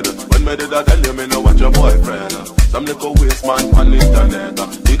said. When me did I tell you me know what your boyfriend. Some little waste man on the internet.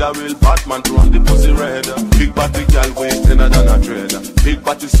 Need a real Batman to run the pussy red. Big body girl waist thinner than a thread. Big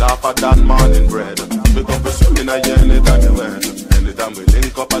body softer than morning bread. We come for swimming anytime you wear. Anytime we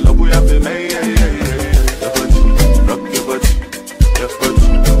link up, I love we have to make. Your body, rock your body, your body,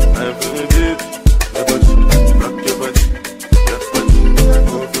 I'm feeling it. Your body, rock your body, your body,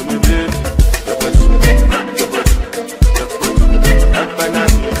 move for me, babe. Your body, rock your body, your body, rock my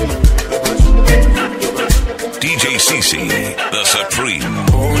night, your body, your body. DJ Sisse, the Supreme.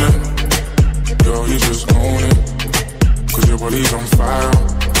 Own it, girl, you just own it. Cause your body's on fire.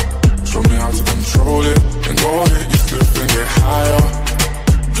 Show me how to control it. And go ahead, you slip and get higher.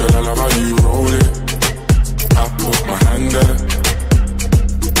 Girl, I love how you roll it. I put my hand there.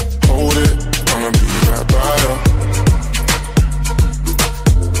 Hold it, I'ma be right by you.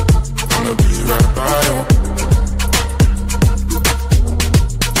 I'ma be right by you.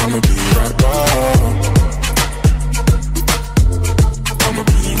 I'ma be right by you.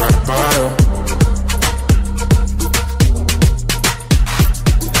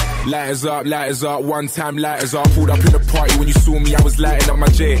 Lighters up, one time lighters up. Pulled up in the party when you saw me, I was lighting up my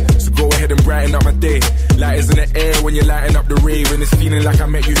J. So go ahead and brighten up my day. Lighters in the air when you're lighting up the rave. And it's feeling like I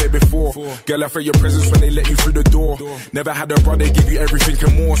met you here before. Girl, I felt your presence when they let you through the door. Never had a brother give you everything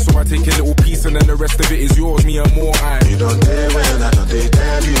and more. So I take a little piece and then the rest of it is yours, me and more. You don't tell when I don't they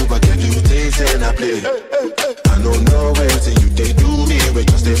tell you, but can you taste and I play? I don't know where till you they do me, we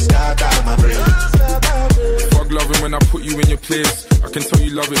just they start out my brain. Fuck loving when I put you in your place. I can tell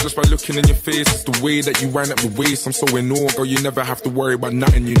you love it just by looking in your face. It's the way that you wind up the waist. I'm so in awe, girl, you never have to worry about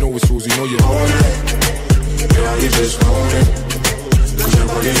nothing. You know it's yours, you know you're own it. Girl, you just own it. Cause your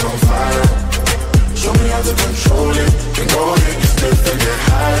body's on fire. Show me how to control it. And go ahead, you still and get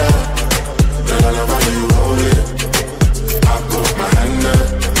higher. Girl, I love how you hold it. I put my hand there.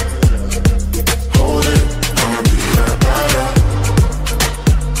 Hold it. I'ma be right by ya.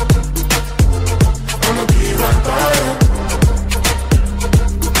 I'ma be right by ya.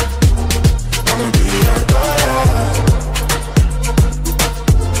 I'ma be right by ya.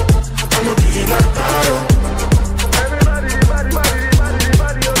 I'ma be right by ya.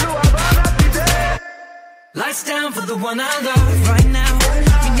 Lights down for the one I love right now.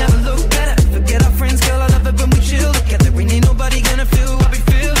 We never look better. Forget our friends, girl. I love it when we chill together. Ain't nobody gonna feel what we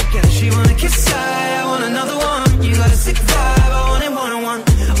feel together. She wanna kiss I want another one. You got a sick vibe, I want it one-on-one.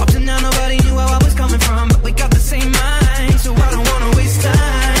 Up to now, nobody knew where I was coming from, but we got the same mind, so I don't wanna waste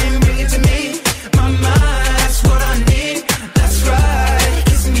time. Bring it to me, my mind. That's what I need. That's right.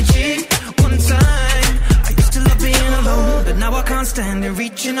 Kissing me cheek one time. I used to love being alone, but now I can't stand it.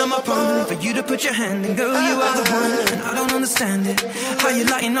 Reaching on my phone for you to put your hand in, girl, you are the one. And I don't understand it, how you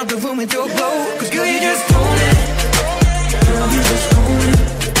lighting up the room with your glow. Cause girl, you just own it. Girl, you just own it.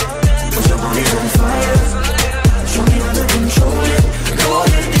 Cause your body's on fire. Show me how to control it. Go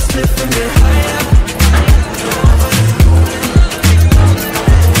ahead, just lift and get higher.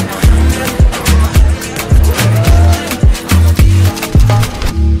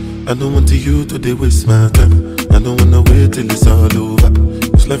 I don't want you to they waste my time. I don't wanna wait till it's all over.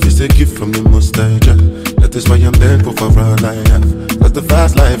 This life is a gift from the Most High. That is why I'm thankful for all I have. Cause the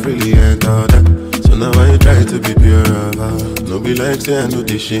fast life really ain't all that. So now I try to be pure of heart. No be like say I know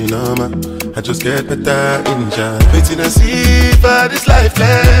this shit no man. I just get better in job. Waiting to see for this life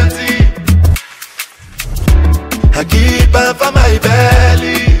plenty. I keep on for my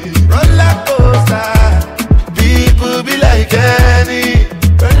belly. Roller coaster. People be like any.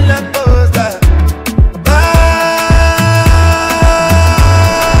 Roller coaster. My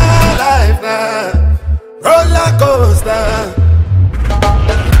life now. Roller coaster.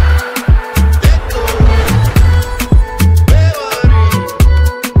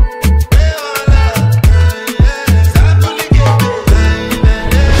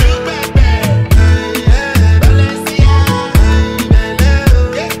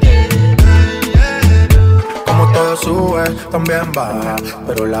 También baja,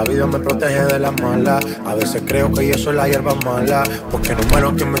 pero la vida me protege de las malas. A veces creo que yo soy la hierba mala, porque no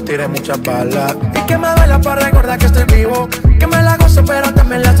muero que me tire muchas balas. Y que me duela para recordar que estoy vivo, que me la gozo pero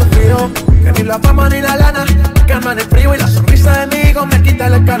también la he sufrido. Que ni la fama ni la lana me calman el frío, y la sonrisa de mi hijo me quita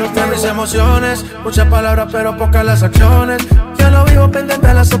el escalofrío. De mis emociones, muchas palabras pero pocas las acciones. Ya no vivo pendiente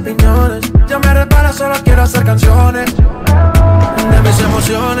de las opiniones, ya me repara, solo quiero hacer canciones. De mis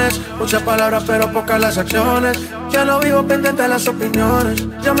emociones, muchas palabras pero pocas las acciones. Ya no vivo pendiente de las opiniones,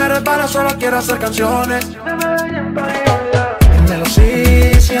 ya me reparo, solo quiero hacer canciones. Dímelo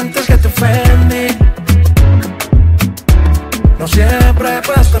si sientes que te ofendí. No siempre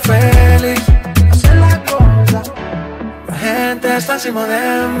puedo estar feliz. Hacer la cosa, la gente está encima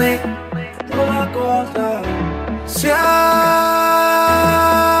de mí. Toda cosa, si arriba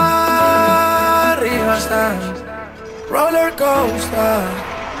estás, roller coaster.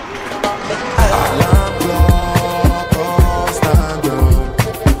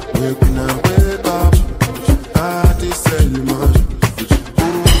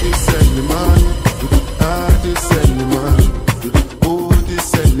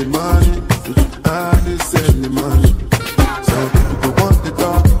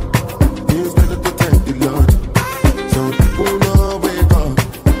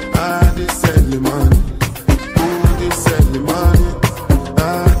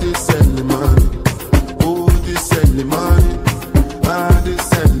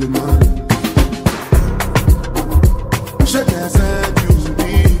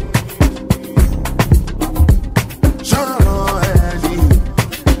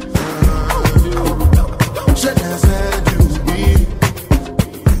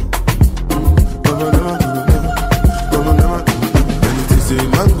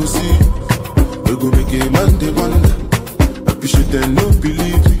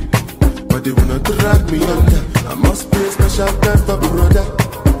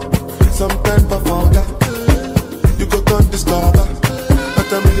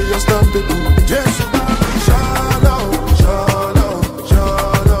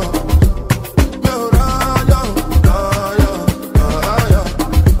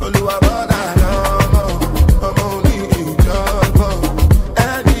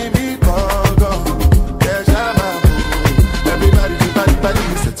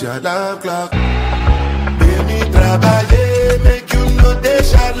 alarm clock. Baby, travailler, make you know they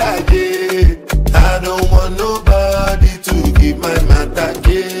shall like it. I don't want nobody to keep my matter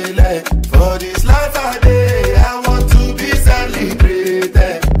killing. For this life I day, I want to be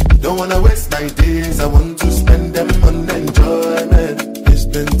celebrated. Don't wanna waste my days, I want to spend them on enjoyment. It's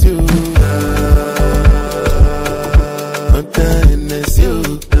been too long, but then it's you.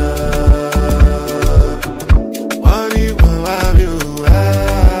 What do you want you?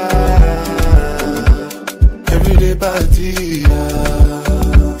 Everyday party.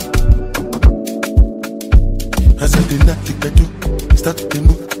 As I did not think I do, start to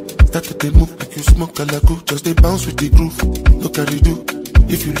move like you smoke a lago. Just they bounce with the groove. Look how you do.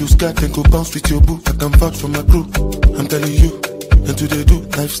 If you lose God, then go bounce with your boo. I can vouch for my crew. I'm telling you, and do they do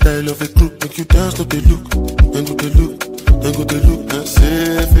lifestyle of a group? Make you dance, look they look, then go they look, then go they look. And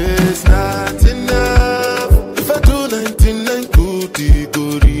say if it's not enough, if I do 99 goody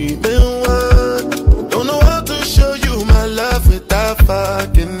goody, man one. Don't know how to show you my love without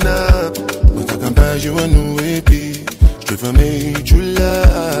fucking up, but I can buy you a new baby, straight from me, true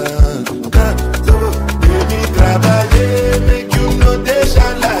love. Baby, travailler, make you know they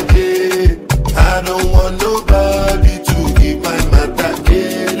shall like it. I don't want nobody to keep my matter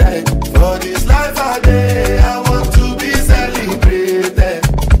killing. For this life I day, I want to be celebrated.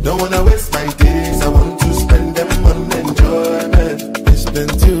 Don't wanna waste my days, I want to spend them on enjoyment. It's been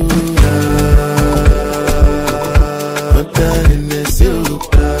too long, but then it's you.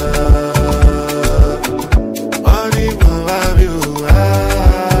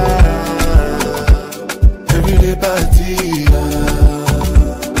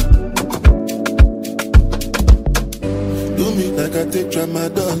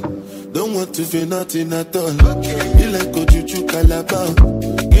 Ramadan, don't want to feel nothing at all. Be like Ojuju Calabar.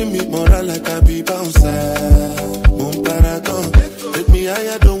 Give me moral like I be bouncer. Moon paragon. Take me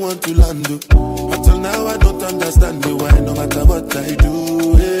higher, don't want to land. Until now I don't understand the why. No matter what I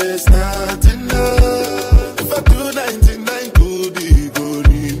do, it's not enough. If I do 99 goody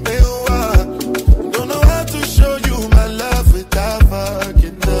goody, don't know how to show you my love without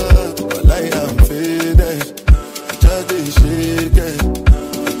fucking up. But I am faded, I just dey shake it.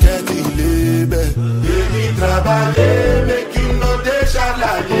 Baby, travailler, make you know they shall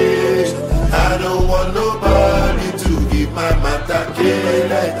like it. I don't want nobody to give my matter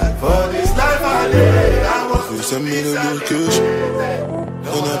killing. For this life I live, I want to send me the location, and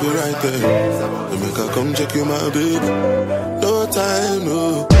I'll be right there. Let me come check you, my baby. No time,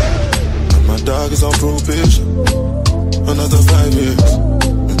 no. And my dog is on probation. Another 5 years.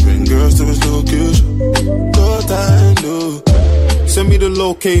 And bring girls to his location. No time, no. Send me the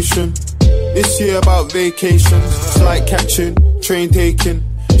location. This year about vacations, flight catching, train taking.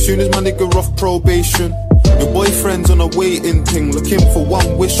 Soon as my nigga off probation, your boyfriend's on a waiting thing, looking for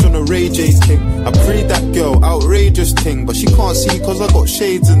one wish on a Ray J thing. I prayed that girl, outrageous thing, but she can't see cause I got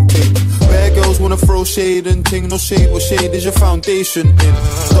shades and thing. Bad girls wanna throw shade and thing, no shade, what shade is your foundation in?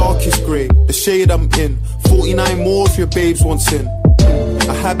 Darkest grey, the shade I'm in, 49 more if your babes wants in.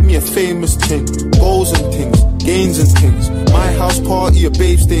 I had me a famous thing, goals and things, gains and things. My house party, a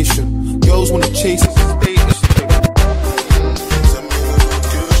babe station. Girls wanna chase it, status thing.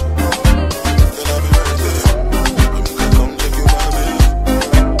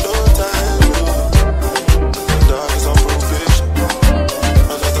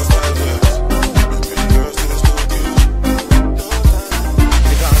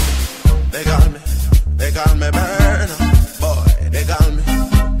 They call me Burna, boy. They call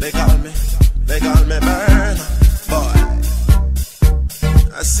me Burna, boy.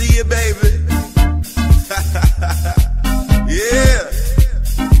 I see you, baby. Yeah.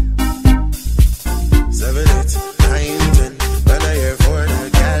 7, 8, 9, 10. When I hear for the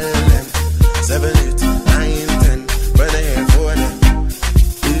gal, them. 7, 8, 9, 10. When I hear for them.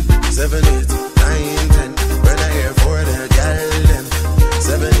 7, 8, 9, 10. When I hear for the gal, them.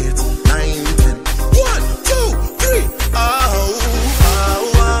 7, 8, 9, 10. 1, 2, 3. Oh,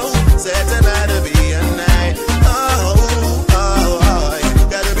 set tonight to be a night.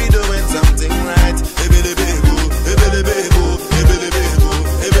 Gotta be doing something right.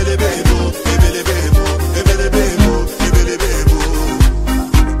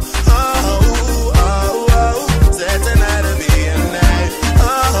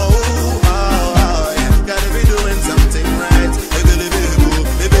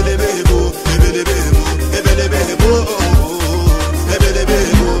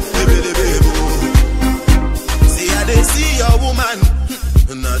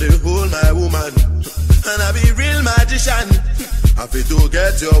 magician. Happy to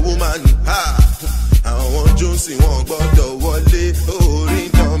get your woman. Ha. àwọn Jonesy wọn gbọ́dọ̀ wọlé orin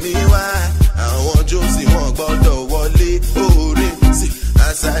tàn mí wá. Àwọn Jonesy wọn gbọ́dọ̀ wọlé orin. See,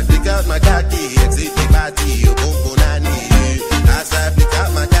 as I pick out my khaki, exit the party, ogun nani. As I pick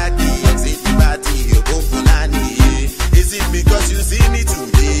out my khaki, exit the party, ogun nani. Is it because you see me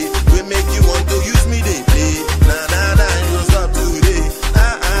today? We make you want to use me, they play. Nah, nah, nah, you don't stop today.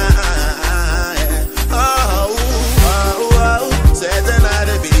 Certain how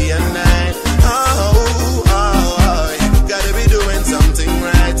to be a night. You gotta be doing something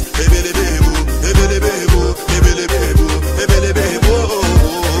right. Baby, baby, baby, baby, baby, baby, baby, baby.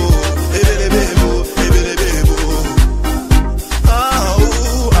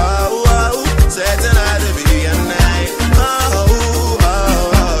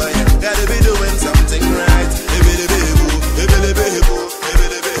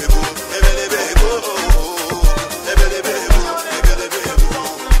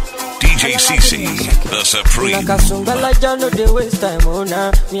 Sisse, the Supreme. Nakasungala no dey waste time, oh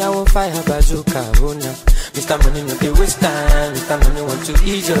nah. Me I want fire bazooka, oh nah. Mr. Money no dey waste time. Mr. Money want to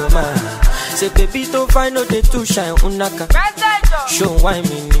ease your mind. Say baby don't find no dey too shine, unaka. Show why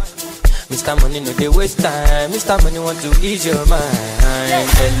me need. Mr. Money no dey waste time. Mr. Money want to ease your mind.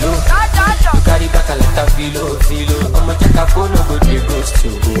 Hello, you carry back a lot of filo. I'ma check a phone no go dey ghost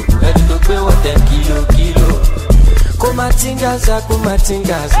you. Ready to pay what 10 kilo. Kumatingaza,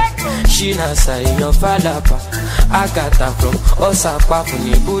 Shina Sayo Falapa, Agata from Osapa,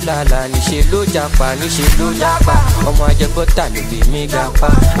 Funibulala, Nishelo Japa, Omaja Bota, Migapa.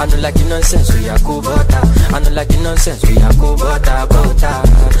 I don't like the nonsense with Yakubota. I don't like the nonsense with Yakubota,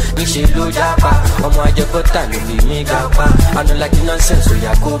 Nishelo Japa, Omaja Bota, Migapa. I don't like the nonsense with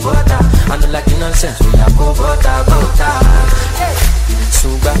Yakubota. I don't like the nonsense with Yakubota,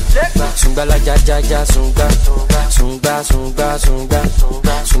 Sunga la ja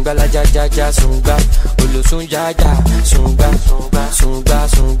sunga la ja sunga ulu sunga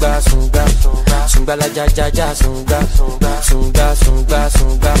la ja sunga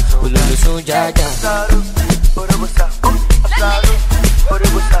ulu sunga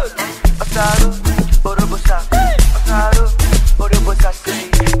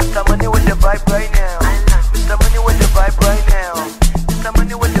Mr. Money with the vibe right now. Mr. Money with the vibe right now. Mr.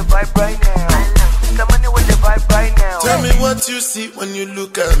 Money with the vibe right now. Mr. Money with the vibe right now. Tell me what you see when you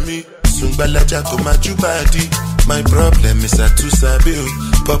look at me. Sungbala Jaco Majubadi. My problem is I too sabi.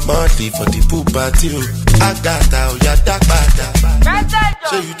 Pop monthly for the pool party. I got out, ya dark bada.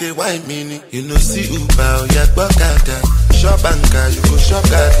 So you dey wine mini. You know see Uba, ya Bokada. Shop banker, you go shop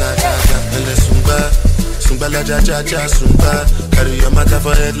gada. Ele Sungbala Jaja Sumba. Carry your matter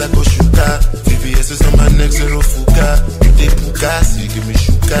for head like Oshuka. VVS is on my neck, zero fuka. You dey puka, see give me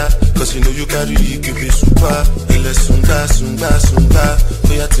shuka. Cause you know you carry, you give me super. Ele Sunga.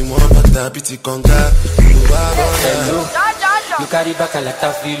 Oya ti mo bata biti konga. Hello, you carry back a lot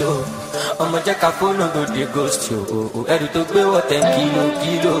of filo. I'ma check a phone no go dey ghost you. Edu to gbe what 10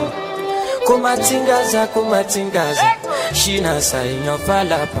 kilo. Kumatingaza, Shina Sayo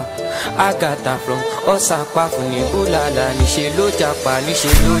Falapa, Agata from Osapa, Funibulala, Nishelo Japa,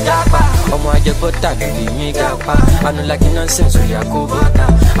 Omaja Bota, Migapa. I don't like the nonsense with Yakubota.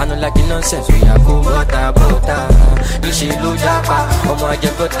 I don't like the nonsense with Yakubota, Nishelo Japa,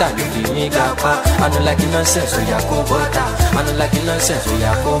 Omaja Bota, Migapa. I don't like the nonsense with Yakubota. I don't like the nonsense with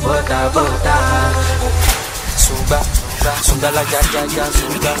Yakubota, Sunga la ja sunga la ja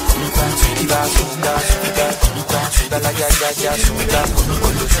sunga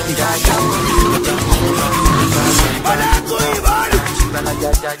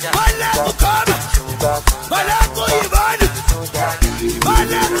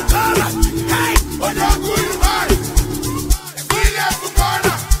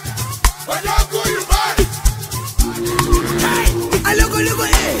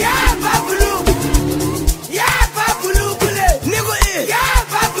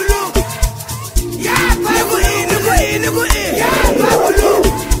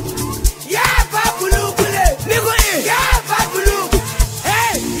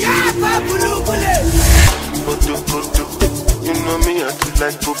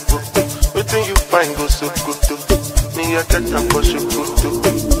like popo, waiting you find go so good. Me I get them for shukuto.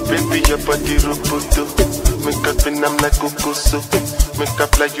 Baby your body roboto. Make up and I'm like kokoso. Make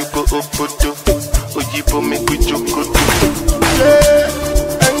up like you go obodo. Oyibo make we jokoto.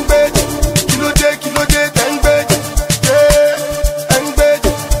 Yeah, and bed, kilo day, and bed. Yeah, and bed,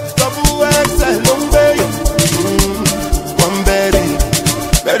 double XL long bed. One berry,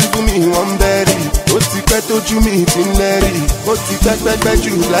 berry for me, one berry. Told you me it's in Larry. What the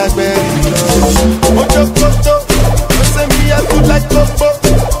you blackberry? Mojo koto, you say me I do like popo.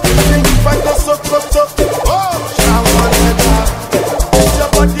 Everything you find us so rocoto. Oh, shawanega. It's your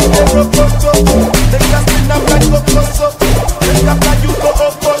body they rocoto. They can spin up like rocoto. They can fly you go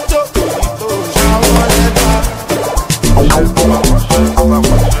rocoto. Shawanega.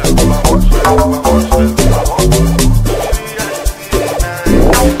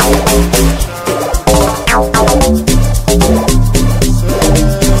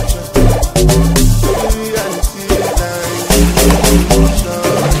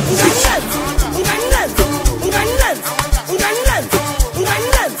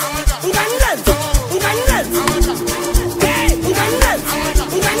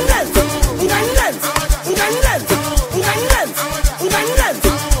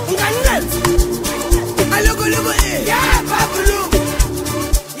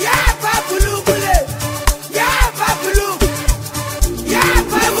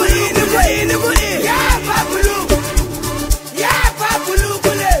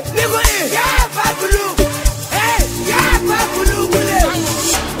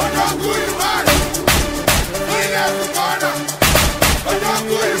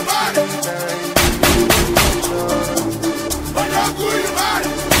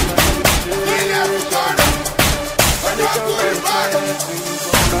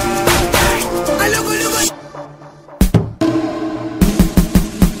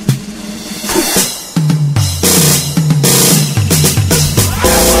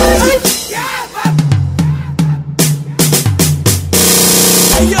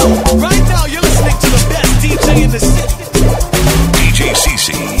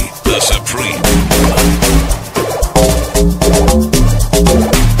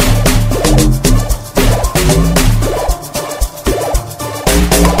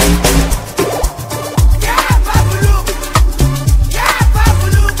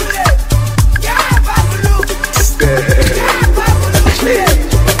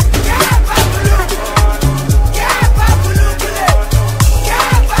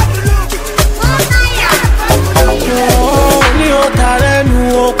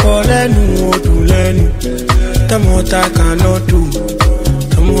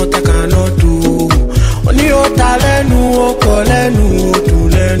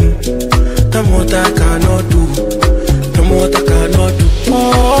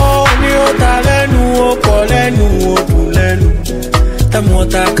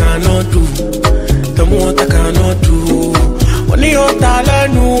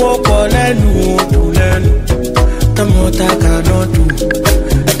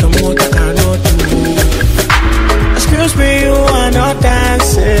 Excuse me, you are not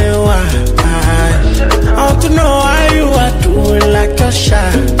dancing. Why? I want to know how you are doing like you're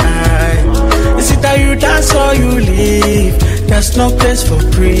shy. Is it that you dance or you leave? There's no place for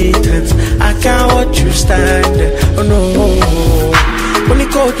pretense. I can't watch you stand there. Oh no. When you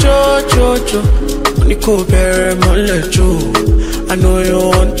go Jojo, when you go Berry Molejo, I know you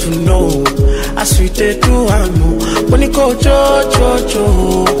want to know. I sweet they do I know. When you go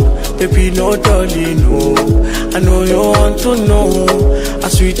Jojo, baby no darling no. I know you want to know. I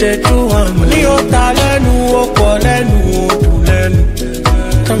sweet they do I know. When you talenu o kolenu do lenu.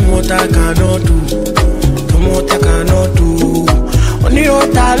 Tell me what I cannot do. Tell me what I cannot do. When you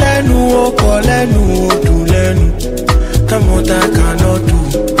talenu o kolenu do lenu. Tell me what I cannot do.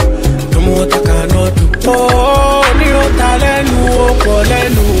 Tell me what I cannot do. Oh, when you talenu o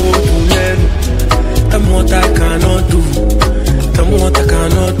kolenu do lenu. Tell me what I cannot do. Tell me what I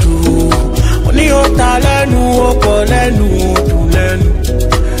cannot do. When you talenu o kolenu do lenu.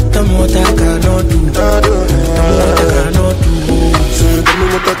 Tell me what I cannot do. Tell me what I cannot do. Tell me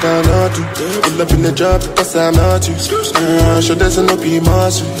what I cannot do. Pull up in the job because I'm not you. Sure there's no be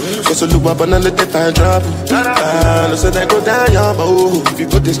muscle. Cause I look up and I let that fine trouble. No say they go down your bow. If you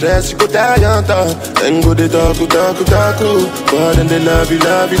go to stress, you go down your top. Then go to talk. But then they love you.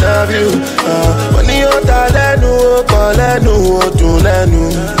 When you're talenu, do lenu.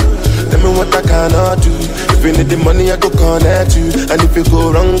 Tell me what I cannot do. If you need the money, I go connect you. And if you go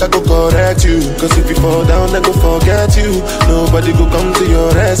wrong, I go correct you. Cause if you fall down, I go forget you. Nobody go come to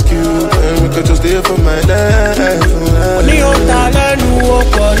your rescue. And we could just stay for my life. When you talenu o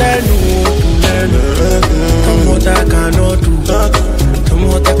kolenu do lenu. Tell me what I cannot do. Tell me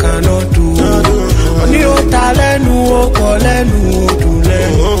what I cannot do. When you talenu o kolenu do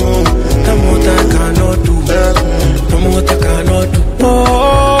lenu. Tell me what I cannot do. Tell me what I cannot do.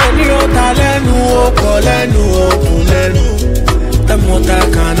 Oh, when you talenu o kolenu do lenu. Tell me what I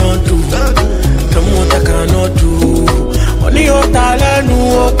cannot do. Tell me what I cannot do. When you talenu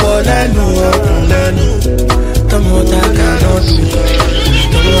o kolenu do lenu. Tell me what I cannot do.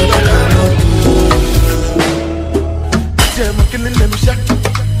 Tell me what I cannot do. Yeah, I'm killing them shot.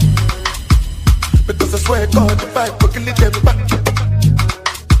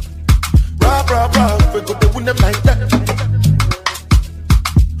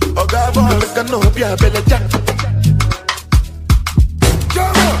 Oga boy, make a no be a belly jack.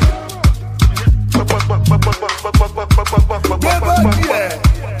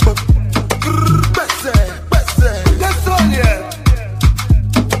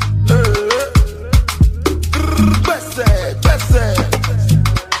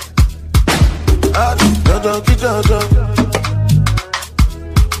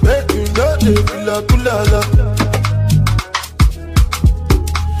 Make you know they feel like kulala.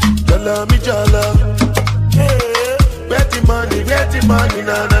 Jala mi jala. Where the money,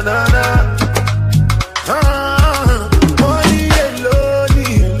 na na na na. Money alone.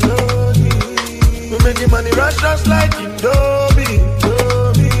 We make the money rush like Indomie.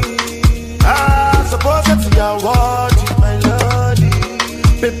 Suppose that's your word, my lordy.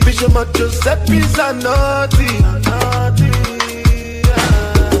 Baby, show my Giuseppe's a naughty.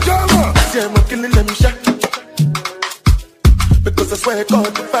 See, I'm killing them shot. Because I swear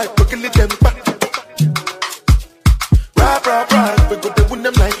God, if I could kill them back. Rah, we go to win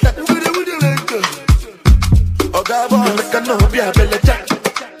them like that. Oh, God, boy, make a no be a belly jack.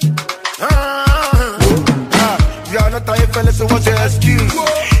 You are not a fella, so what's your excuse?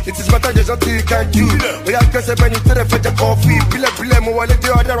 It is better there's nothing you can do. We are just a penny to the fetch a coffee. Pile, mo wale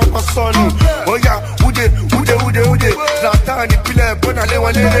the other of my son. Oh yeah, ude. Latani pile, bona le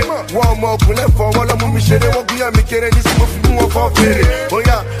wale. One more pule for one of my shade. What we are making this move for fair. Oh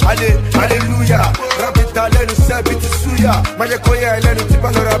yeah, hallelujah. Rabita lenu sebi tisuya. Maja koya lenu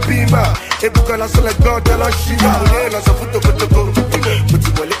tipano rabima. Ebuka la sole god la shiva. Ulela sa futo. Puti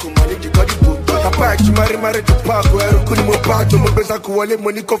wale kumani di kodi bu. Kapa chimari to park. Where kuni mo pato mo besa kuwale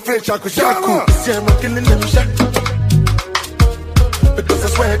money ko fresh shaku. See I'm killing them shot. Because I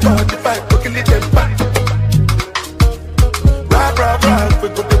swear God if I could kill them back. Rah, we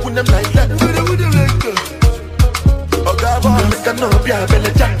go to win them like that. Oh God, boy, make a no be a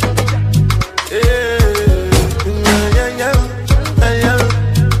belly jack.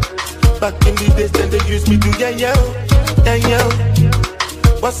 Back in the days, then they used me to yeah.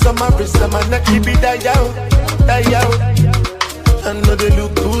 What's on my wrist and my neck, keep it die out. I know they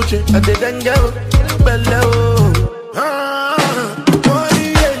look Gucci, and they dang out. Bello.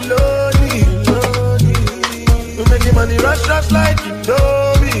 Money alone. We making money rush like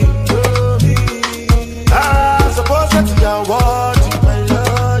Indomie. Suppose that's your word, my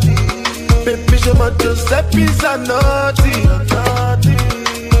lordy. Baby, show my Giuseppe's a naughty.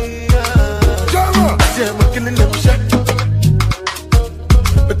 See, I'm killing them shit.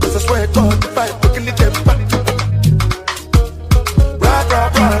 Because I swear God, if I could kill them back. Rah,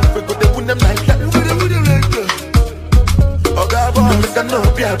 we go to win them like that. Oh God, boy, make a no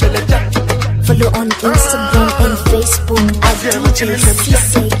be a belly jack. Follow on Instagram and Facebook at DJ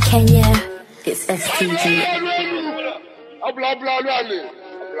Sisse Kenya. It's STG. Blah blah blah.